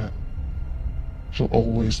never can. She'll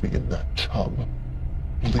always be in that tub,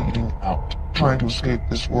 bleeding out, trying to escape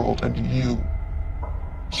this world, and you.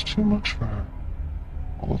 It's too much for her.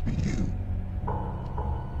 All of you.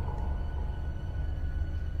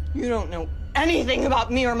 You don't know anything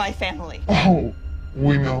about me or my family. Oh,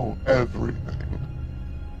 we know everything.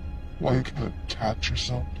 Why you can't attach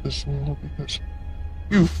yourself to this world because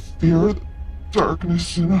you fear the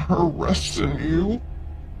darkness and her rests in you.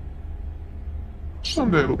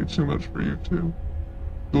 Someday it'll be too much for you too.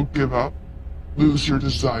 You'll give up, lose your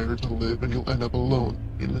desire to live, and you'll end up alone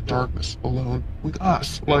in the darkness, alone with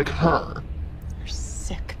us, like her. You're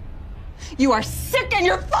sick. You are sick and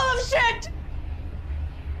you're full of shit!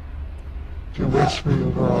 She waits for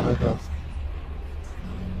you, Veronica.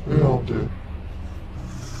 We all do.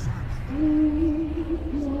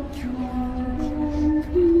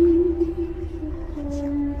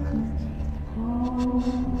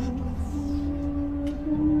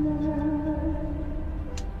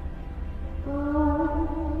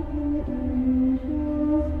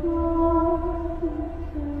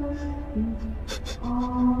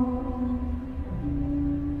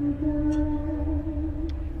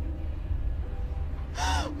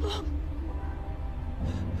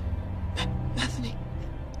 Bethany.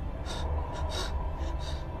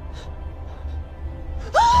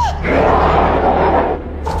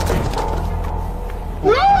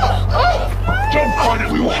 Don't fight it,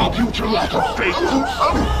 we will help you with your lack of faith.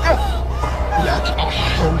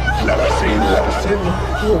 Let us in.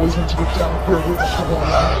 We always need to get down here with someone.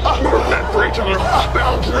 We're meant for each other,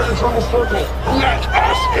 bound to an eternal circle. Let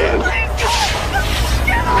us in.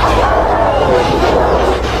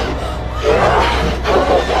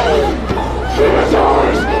 She is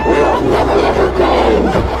ours. We will never let her go.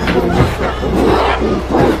 Run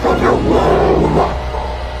free from your womb.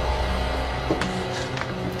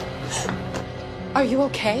 Are you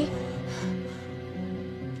okay?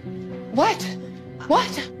 What?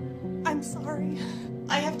 What? I'm sorry.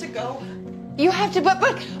 I have to go. You have to,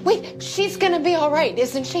 but wait, she's gonna be all right,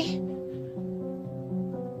 isn't she?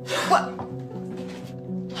 What?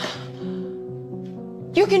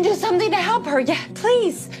 You can do something to help her, yeah,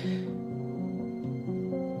 please.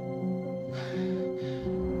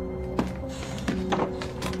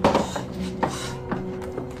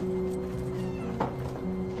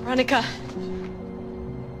 Veronica.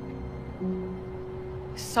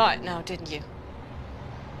 You saw it now, didn't you?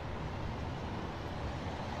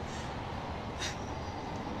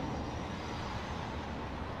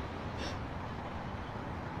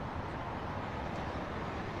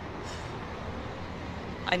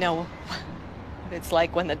 I know what it's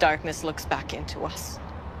like when the darkness looks back into us.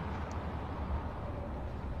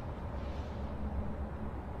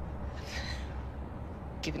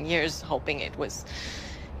 Given years hoping it was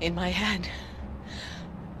in my head.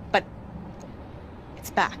 But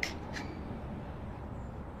it's back.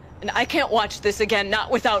 And I can't watch this again, not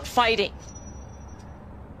without fighting.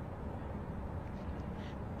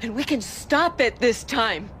 And we can stop it this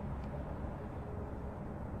time.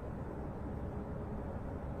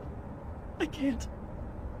 I can't.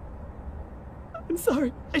 I'm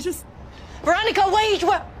sorry. I just... Veronica, wait!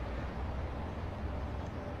 What?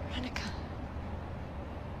 Veronica.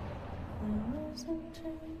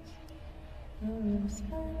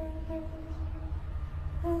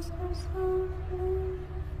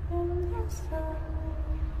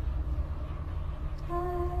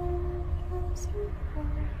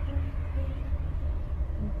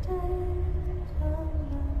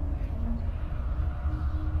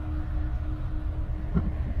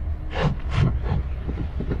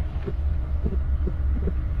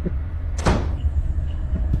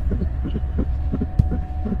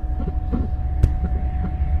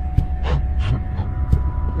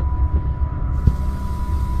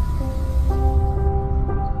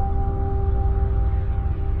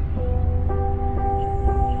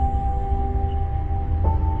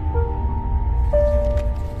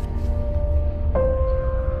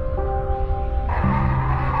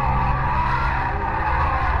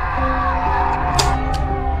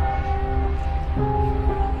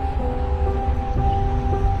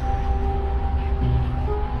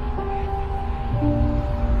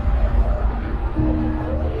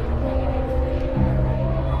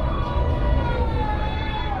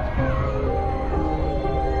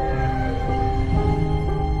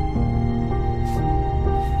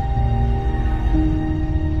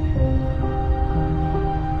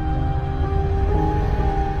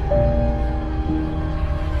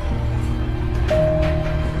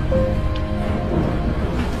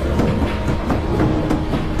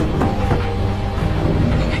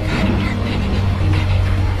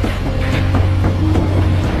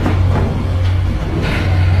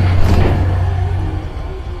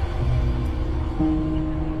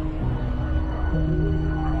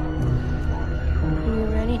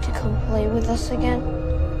 us again?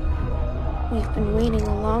 We've been waiting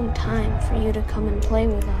a long time for you to come and play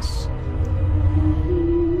with us.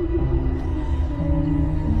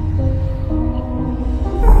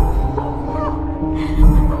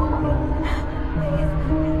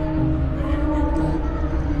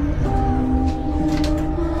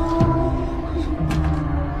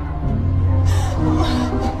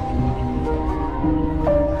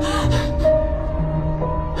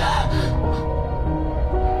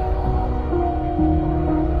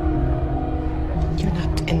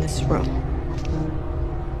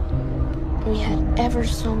 We had ever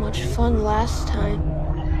so much fun last time.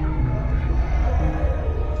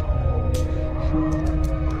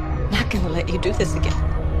 Not gonna let you do this again.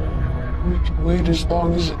 We can wait as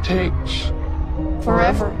long as it takes.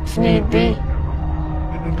 Forever, if need be.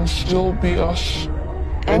 And it'll still be us.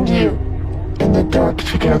 And you. In the dark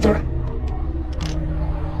together.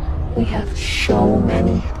 We have So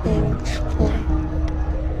many things planned.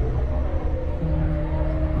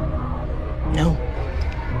 No.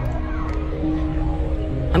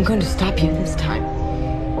 I'm going to stop you this time.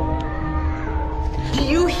 Do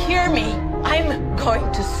you hear me? I'm going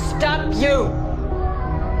to stop you.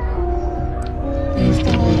 Leave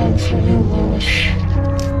the alone for you, Lois.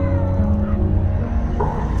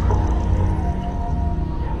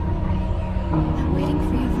 I'm waiting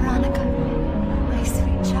for you, Veronica. My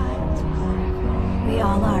sweet child. We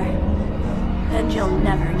all are. And you'll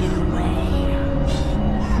never get away.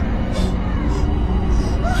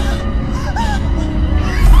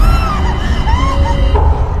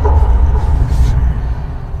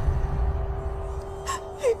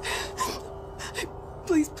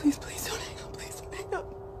 Please, please, please don't hang up. Please don't hang up.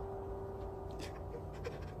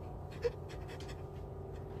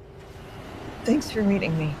 Thanks for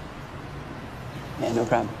meeting me. Yeah, no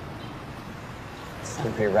problem. You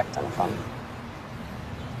sound pretty wrecked on the phone.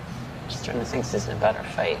 Just trying to think this isn't about our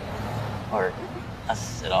fight. Or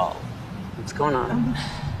us at all. What's going on?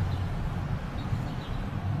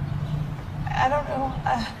 I don't know.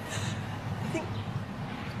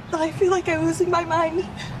 I feel like I'm losing my mind.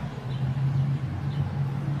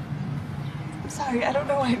 I'm sorry. I don't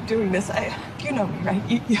know why I'm doing this. You know me, right?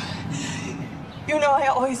 You know I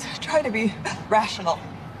always try to be rational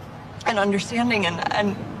and understanding,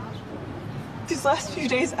 and these last few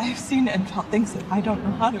days I've seen and felt things that I don't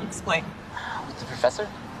know how to explain. With the professor?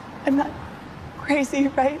 I'm not crazy,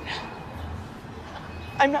 right?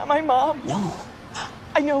 I'm not my mom. No.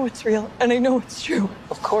 I know it's real, and I know it's true.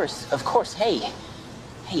 Of course, of course. Hey,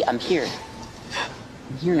 I'm here.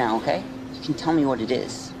 I'm here now, okay? You can tell me what it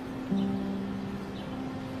is.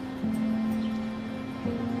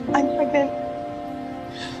 I'm pregnant.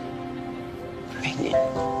 Pregnant?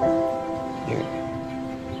 You're...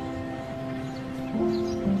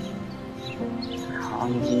 How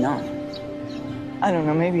long have you known? I don't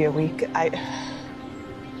know, maybe a week. I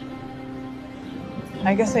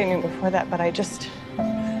guess I knew before that, but I just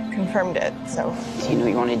confirmed it, so... Do you know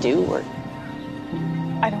what you want to do, or...?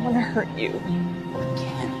 I don't want to hurt you. You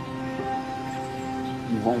can't.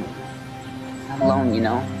 You won't. You're not alone, you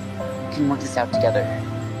know? We can work this out together.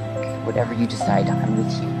 Whatever you decide, I'm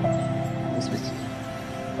with you. I'm always with you.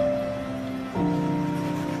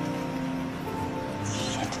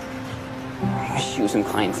 Shit. I shoot some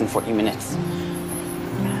clients in 40 minutes.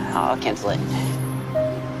 I'll cancel it.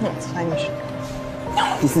 No, it's fine, you should go.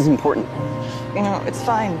 No, this is important. You know, it's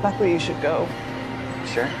fine. Buckley, you should go.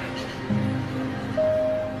 Sure?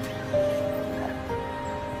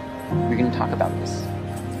 We're gonna talk about this,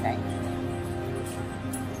 okay?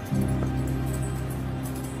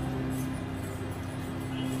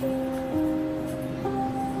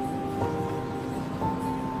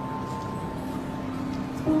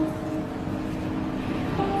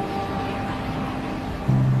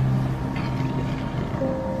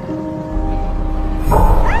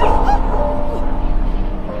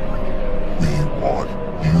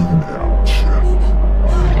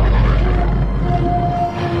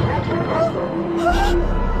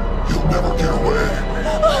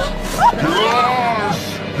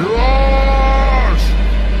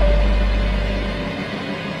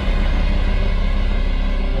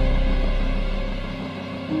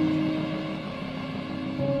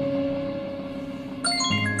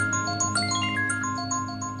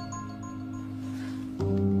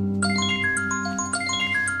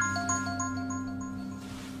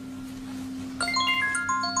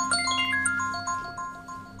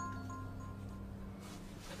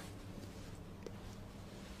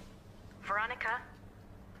 Veronica?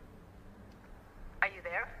 Are you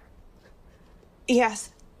there?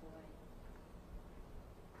 Yes.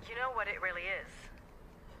 You know what it really is?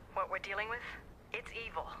 What we're dealing with? It's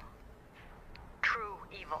evil. true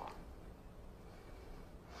evil.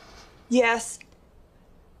 Yes.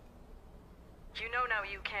 You know now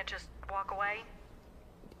you can't just walk away?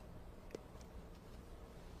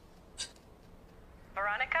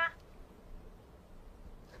 Veronica?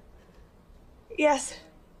 Yes.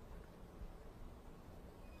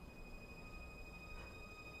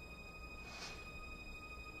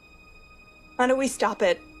 How do we stop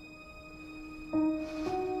it?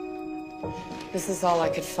 This is all I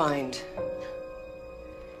could find.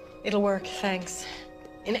 It'll work, thanks.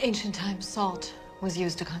 In ancient times, salt was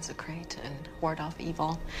used to consecrate and ward off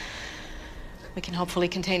evil. We can hopefully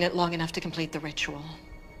contain it long enough to complete the ritual.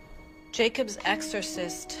 Jacob's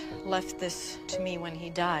exorcist left this to me when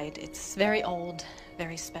he died. It's very old,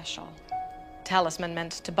 very special. Talisman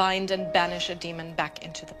meant to bind and banish a demon back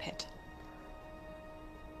into the pit.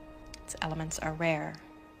 Its elements are rare.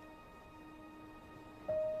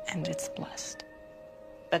 And it's blessed.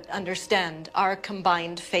 But understand, our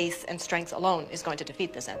combined faith and strength alone is going to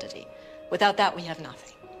defeat this entity. Without that, we have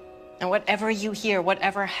nothing. And whatever you hear,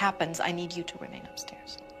 whatever happens, I need you to remain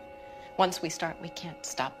upstairs. Once we start, we can't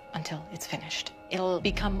stop until it's finished. It'll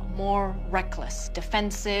become more reckless,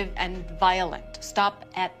 defensive, and violent. Stop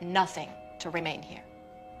at nothing to remain here.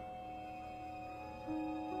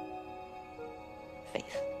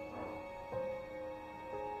 Faith.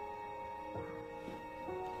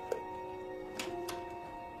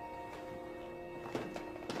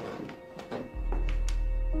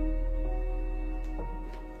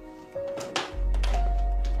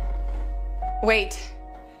 Wait.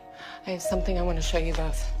 I have something I want to show you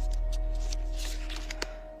both.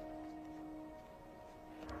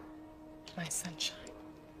 My sunshine.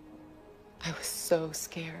 I was so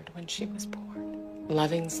scared when she was born.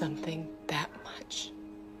 Loving something that much,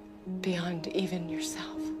 beyond even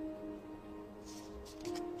yourself.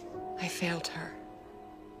 I failed her.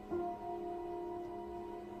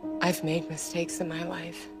 I've made mistakes in my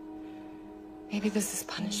life. Maybe this is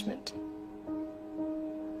punishment.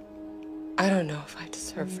 I don't know if I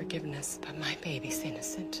deserve forgiveness, but my baby's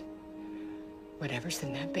innocent. Whatever's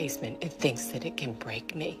in that basement, it thinks that it can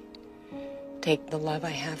break me. Take the love I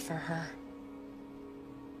have for her.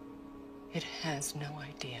 It has no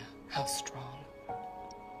idea how strong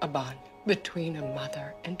a bond between a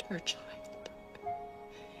mother and her child.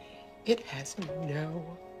 It has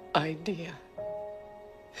no idea.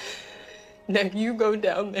 Now you go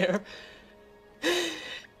down there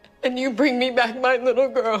and you bring me back my little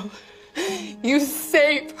girl. You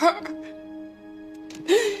save her.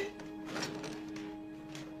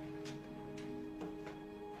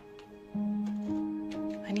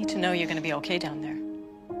 I need to know you're going to be okay down there.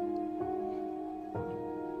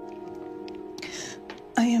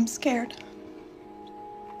 I am scared.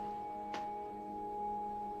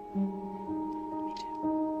 Me too.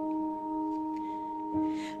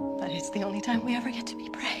 But it's the only time we ever get to be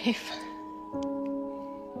brave.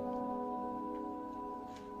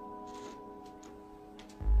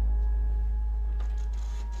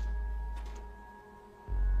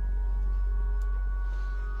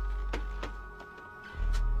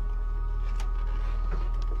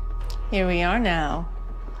 Here we are now.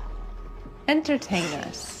 Entertain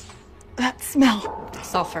us. That smell.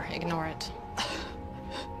 Sulfur, ignore it.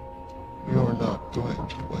 You're not going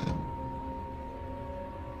to win.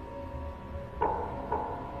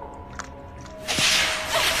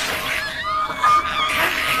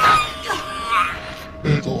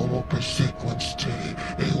 Ego per sequence T.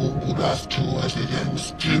 Das to as it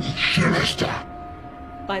ends to sinister.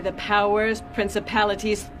 By the powers,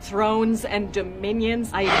 principalities, thrones, and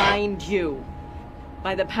dominions, I bind you.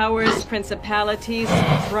 By the powers, principalities,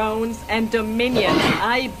 thrones, and dominions,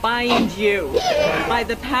 I bind you. By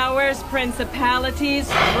the powers, principalities,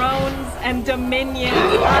 thrones, and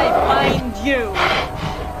dominions, I bind you.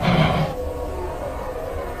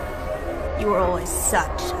 You were always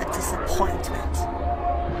such a disappointment.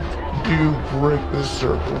 You break this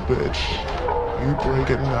circle, bitch. You break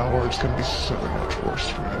it now or it's gonna be so much worse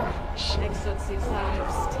for you. So.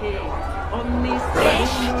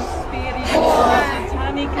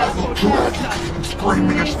 I will drag you even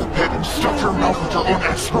screaming into the pit and stuff your mouth with your own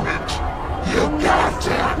excrement. You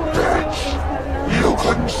goddamn bitch! You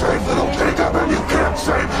couldn't save little Jacob and you can't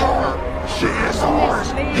save her! She is ours!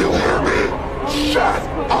 You hear me? Shut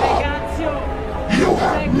up! You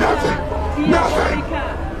have nothing! Nothing!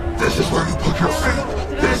 This is where you put your feet!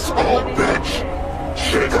 This old bitch!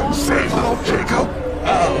 She couldn't save little Jacob!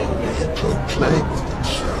 Oh, you could play with him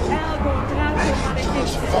so. Making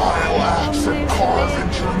those vile acts and carve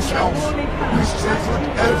into himself. We savored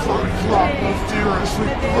every drop of fear as we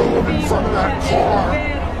threw him in front of that car.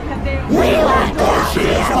 We let this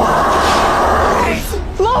is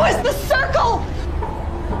Lois, the circle!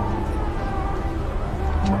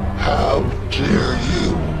 How dare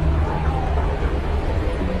you?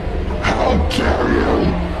 How dare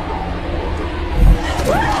you?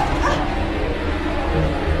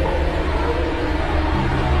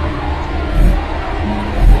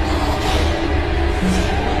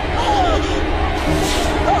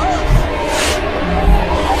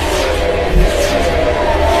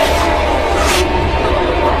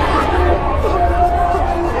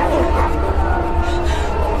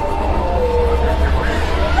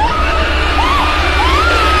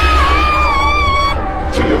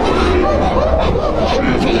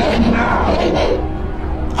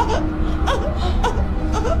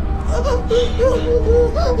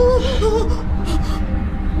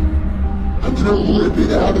 I'm gonna rip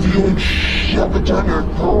it out of you and shove it down your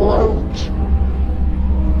throat.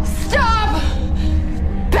 Stop!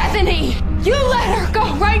 Bethany! You let her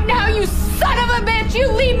go right now, you son of a bitch!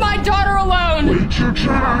 You leave my daughter alone! Wait your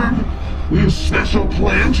turn. We have special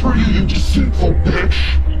plans for you, you deceitful bitch.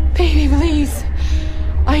 Baby, please.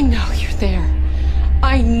 I know you're there.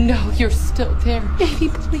 I know you're still there. Baby,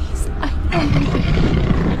 please. I know you're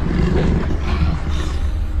there.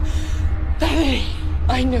 Bethany,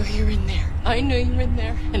 I know you're in there. I know you're in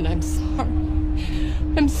there, and I'm sorry.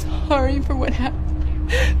 I'm sorry for what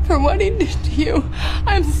happened, for what he did to you.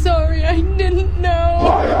 I'm sorry, I didn't know.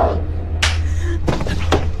 Liar!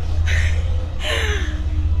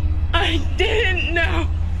 I didn't know.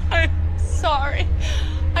 I'm sorry.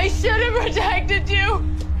 I should have protected you.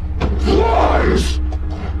 Lies!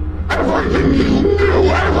 Everything you knew,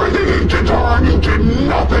 everything you did to her, and you did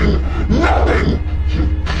nothing! Nothing! You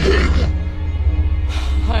pig!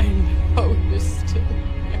 I know you're still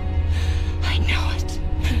there. I know it.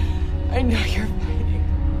 I know you're fighting.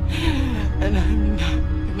 And I'm not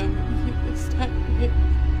gonna leave you this time, baby.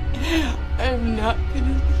 I'm not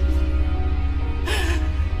gonna leave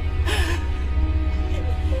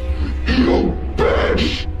you. You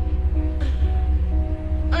bitch!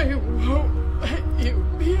 I won't let you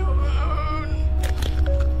be alone.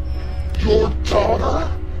 Your daughter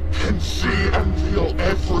can see and feel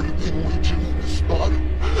everything we do in this body.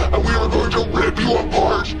 And we are going to rip you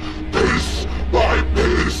apart, piece by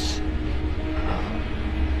piece.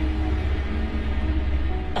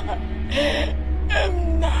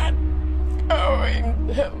 I'm not going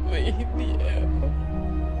to leave you.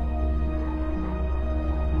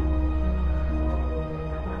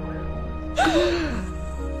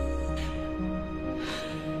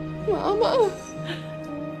 Mama.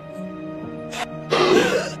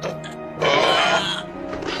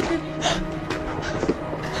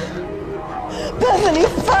 Bethany,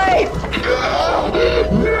 fight!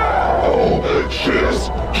 No! She's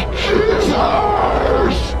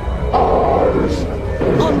ours! Ours!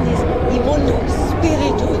 Omnis immunos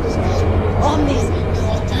spiritus, omnis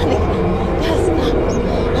satanic pesta,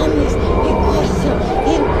 omnis incursum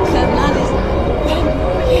infernales,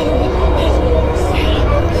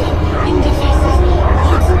 indefensis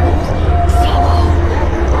maximus sabo.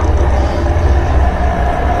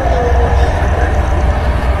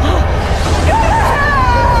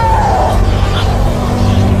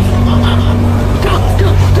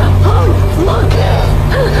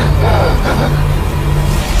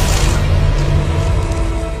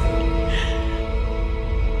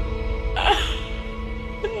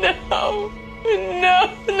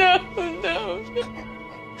 No.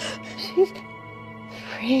 She's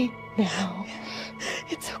free now.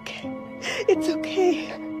 It's okay. It's okay.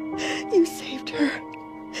 You saved her.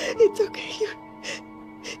 It's okay.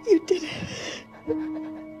 You did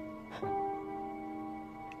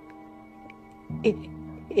it.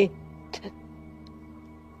 It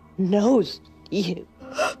knows you.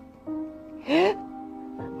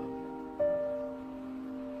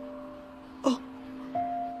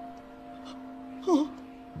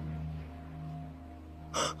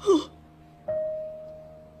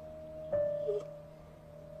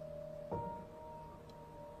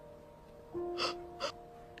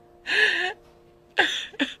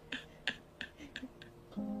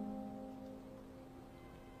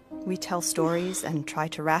 We tell stories and try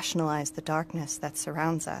to rationalize the darkness that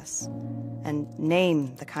surrounds us, and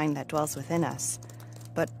name the kind that dwells within us.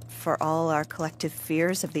 But for all our collective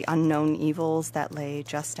fears of the unknown evils that lay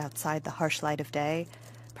just outside the harsh light of day,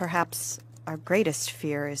 perhaps our greatest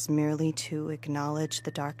fear is merely to acknowledge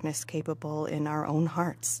the darkness capable in our own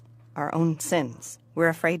hearts, our own sins. We're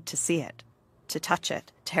afraid to see it, to touch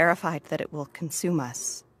it, terrified that it will consume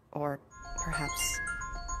us, or perhaps...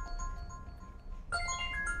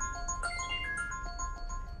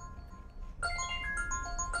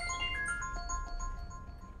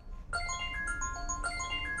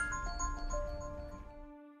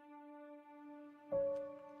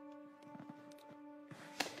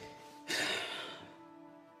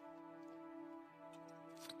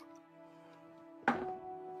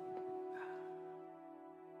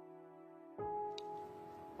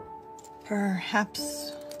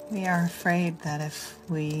 Perhaps we are afraid that if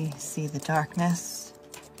we see the darkness,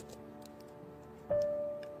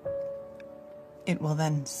 it will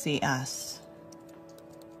then see us.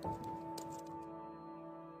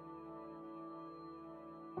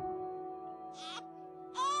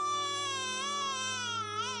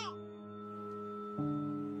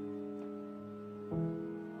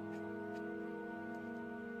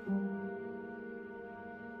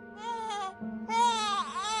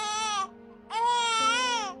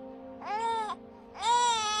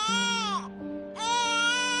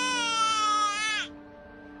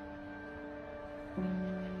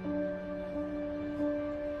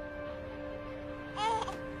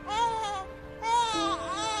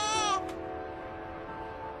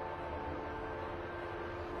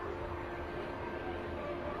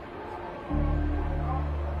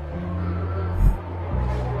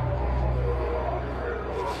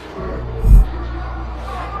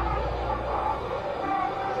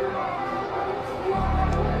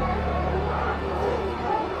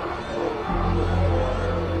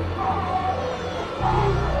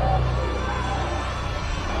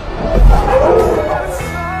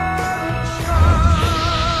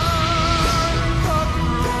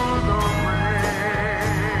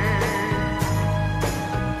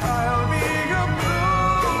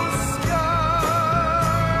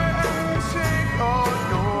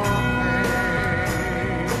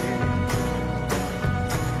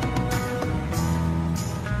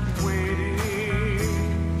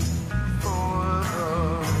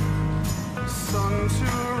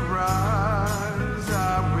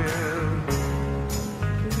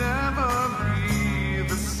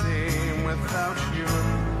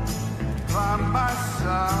 By my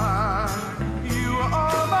side.